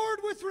get bored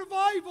with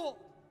revival.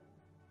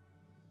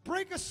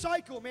 Break a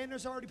cycle, man.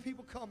 There's already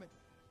people coming.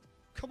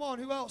 Come on,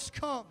 who else?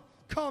 Come.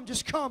 Come,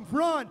 just come.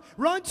 Run.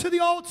 Run to the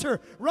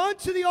altar. Run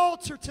to the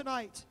altar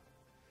tonight.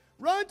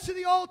 Run to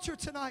the altar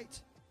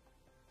tonight.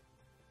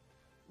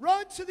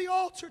 Run to the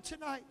altar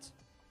tonight.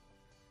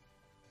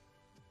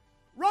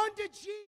 Run to Jesus.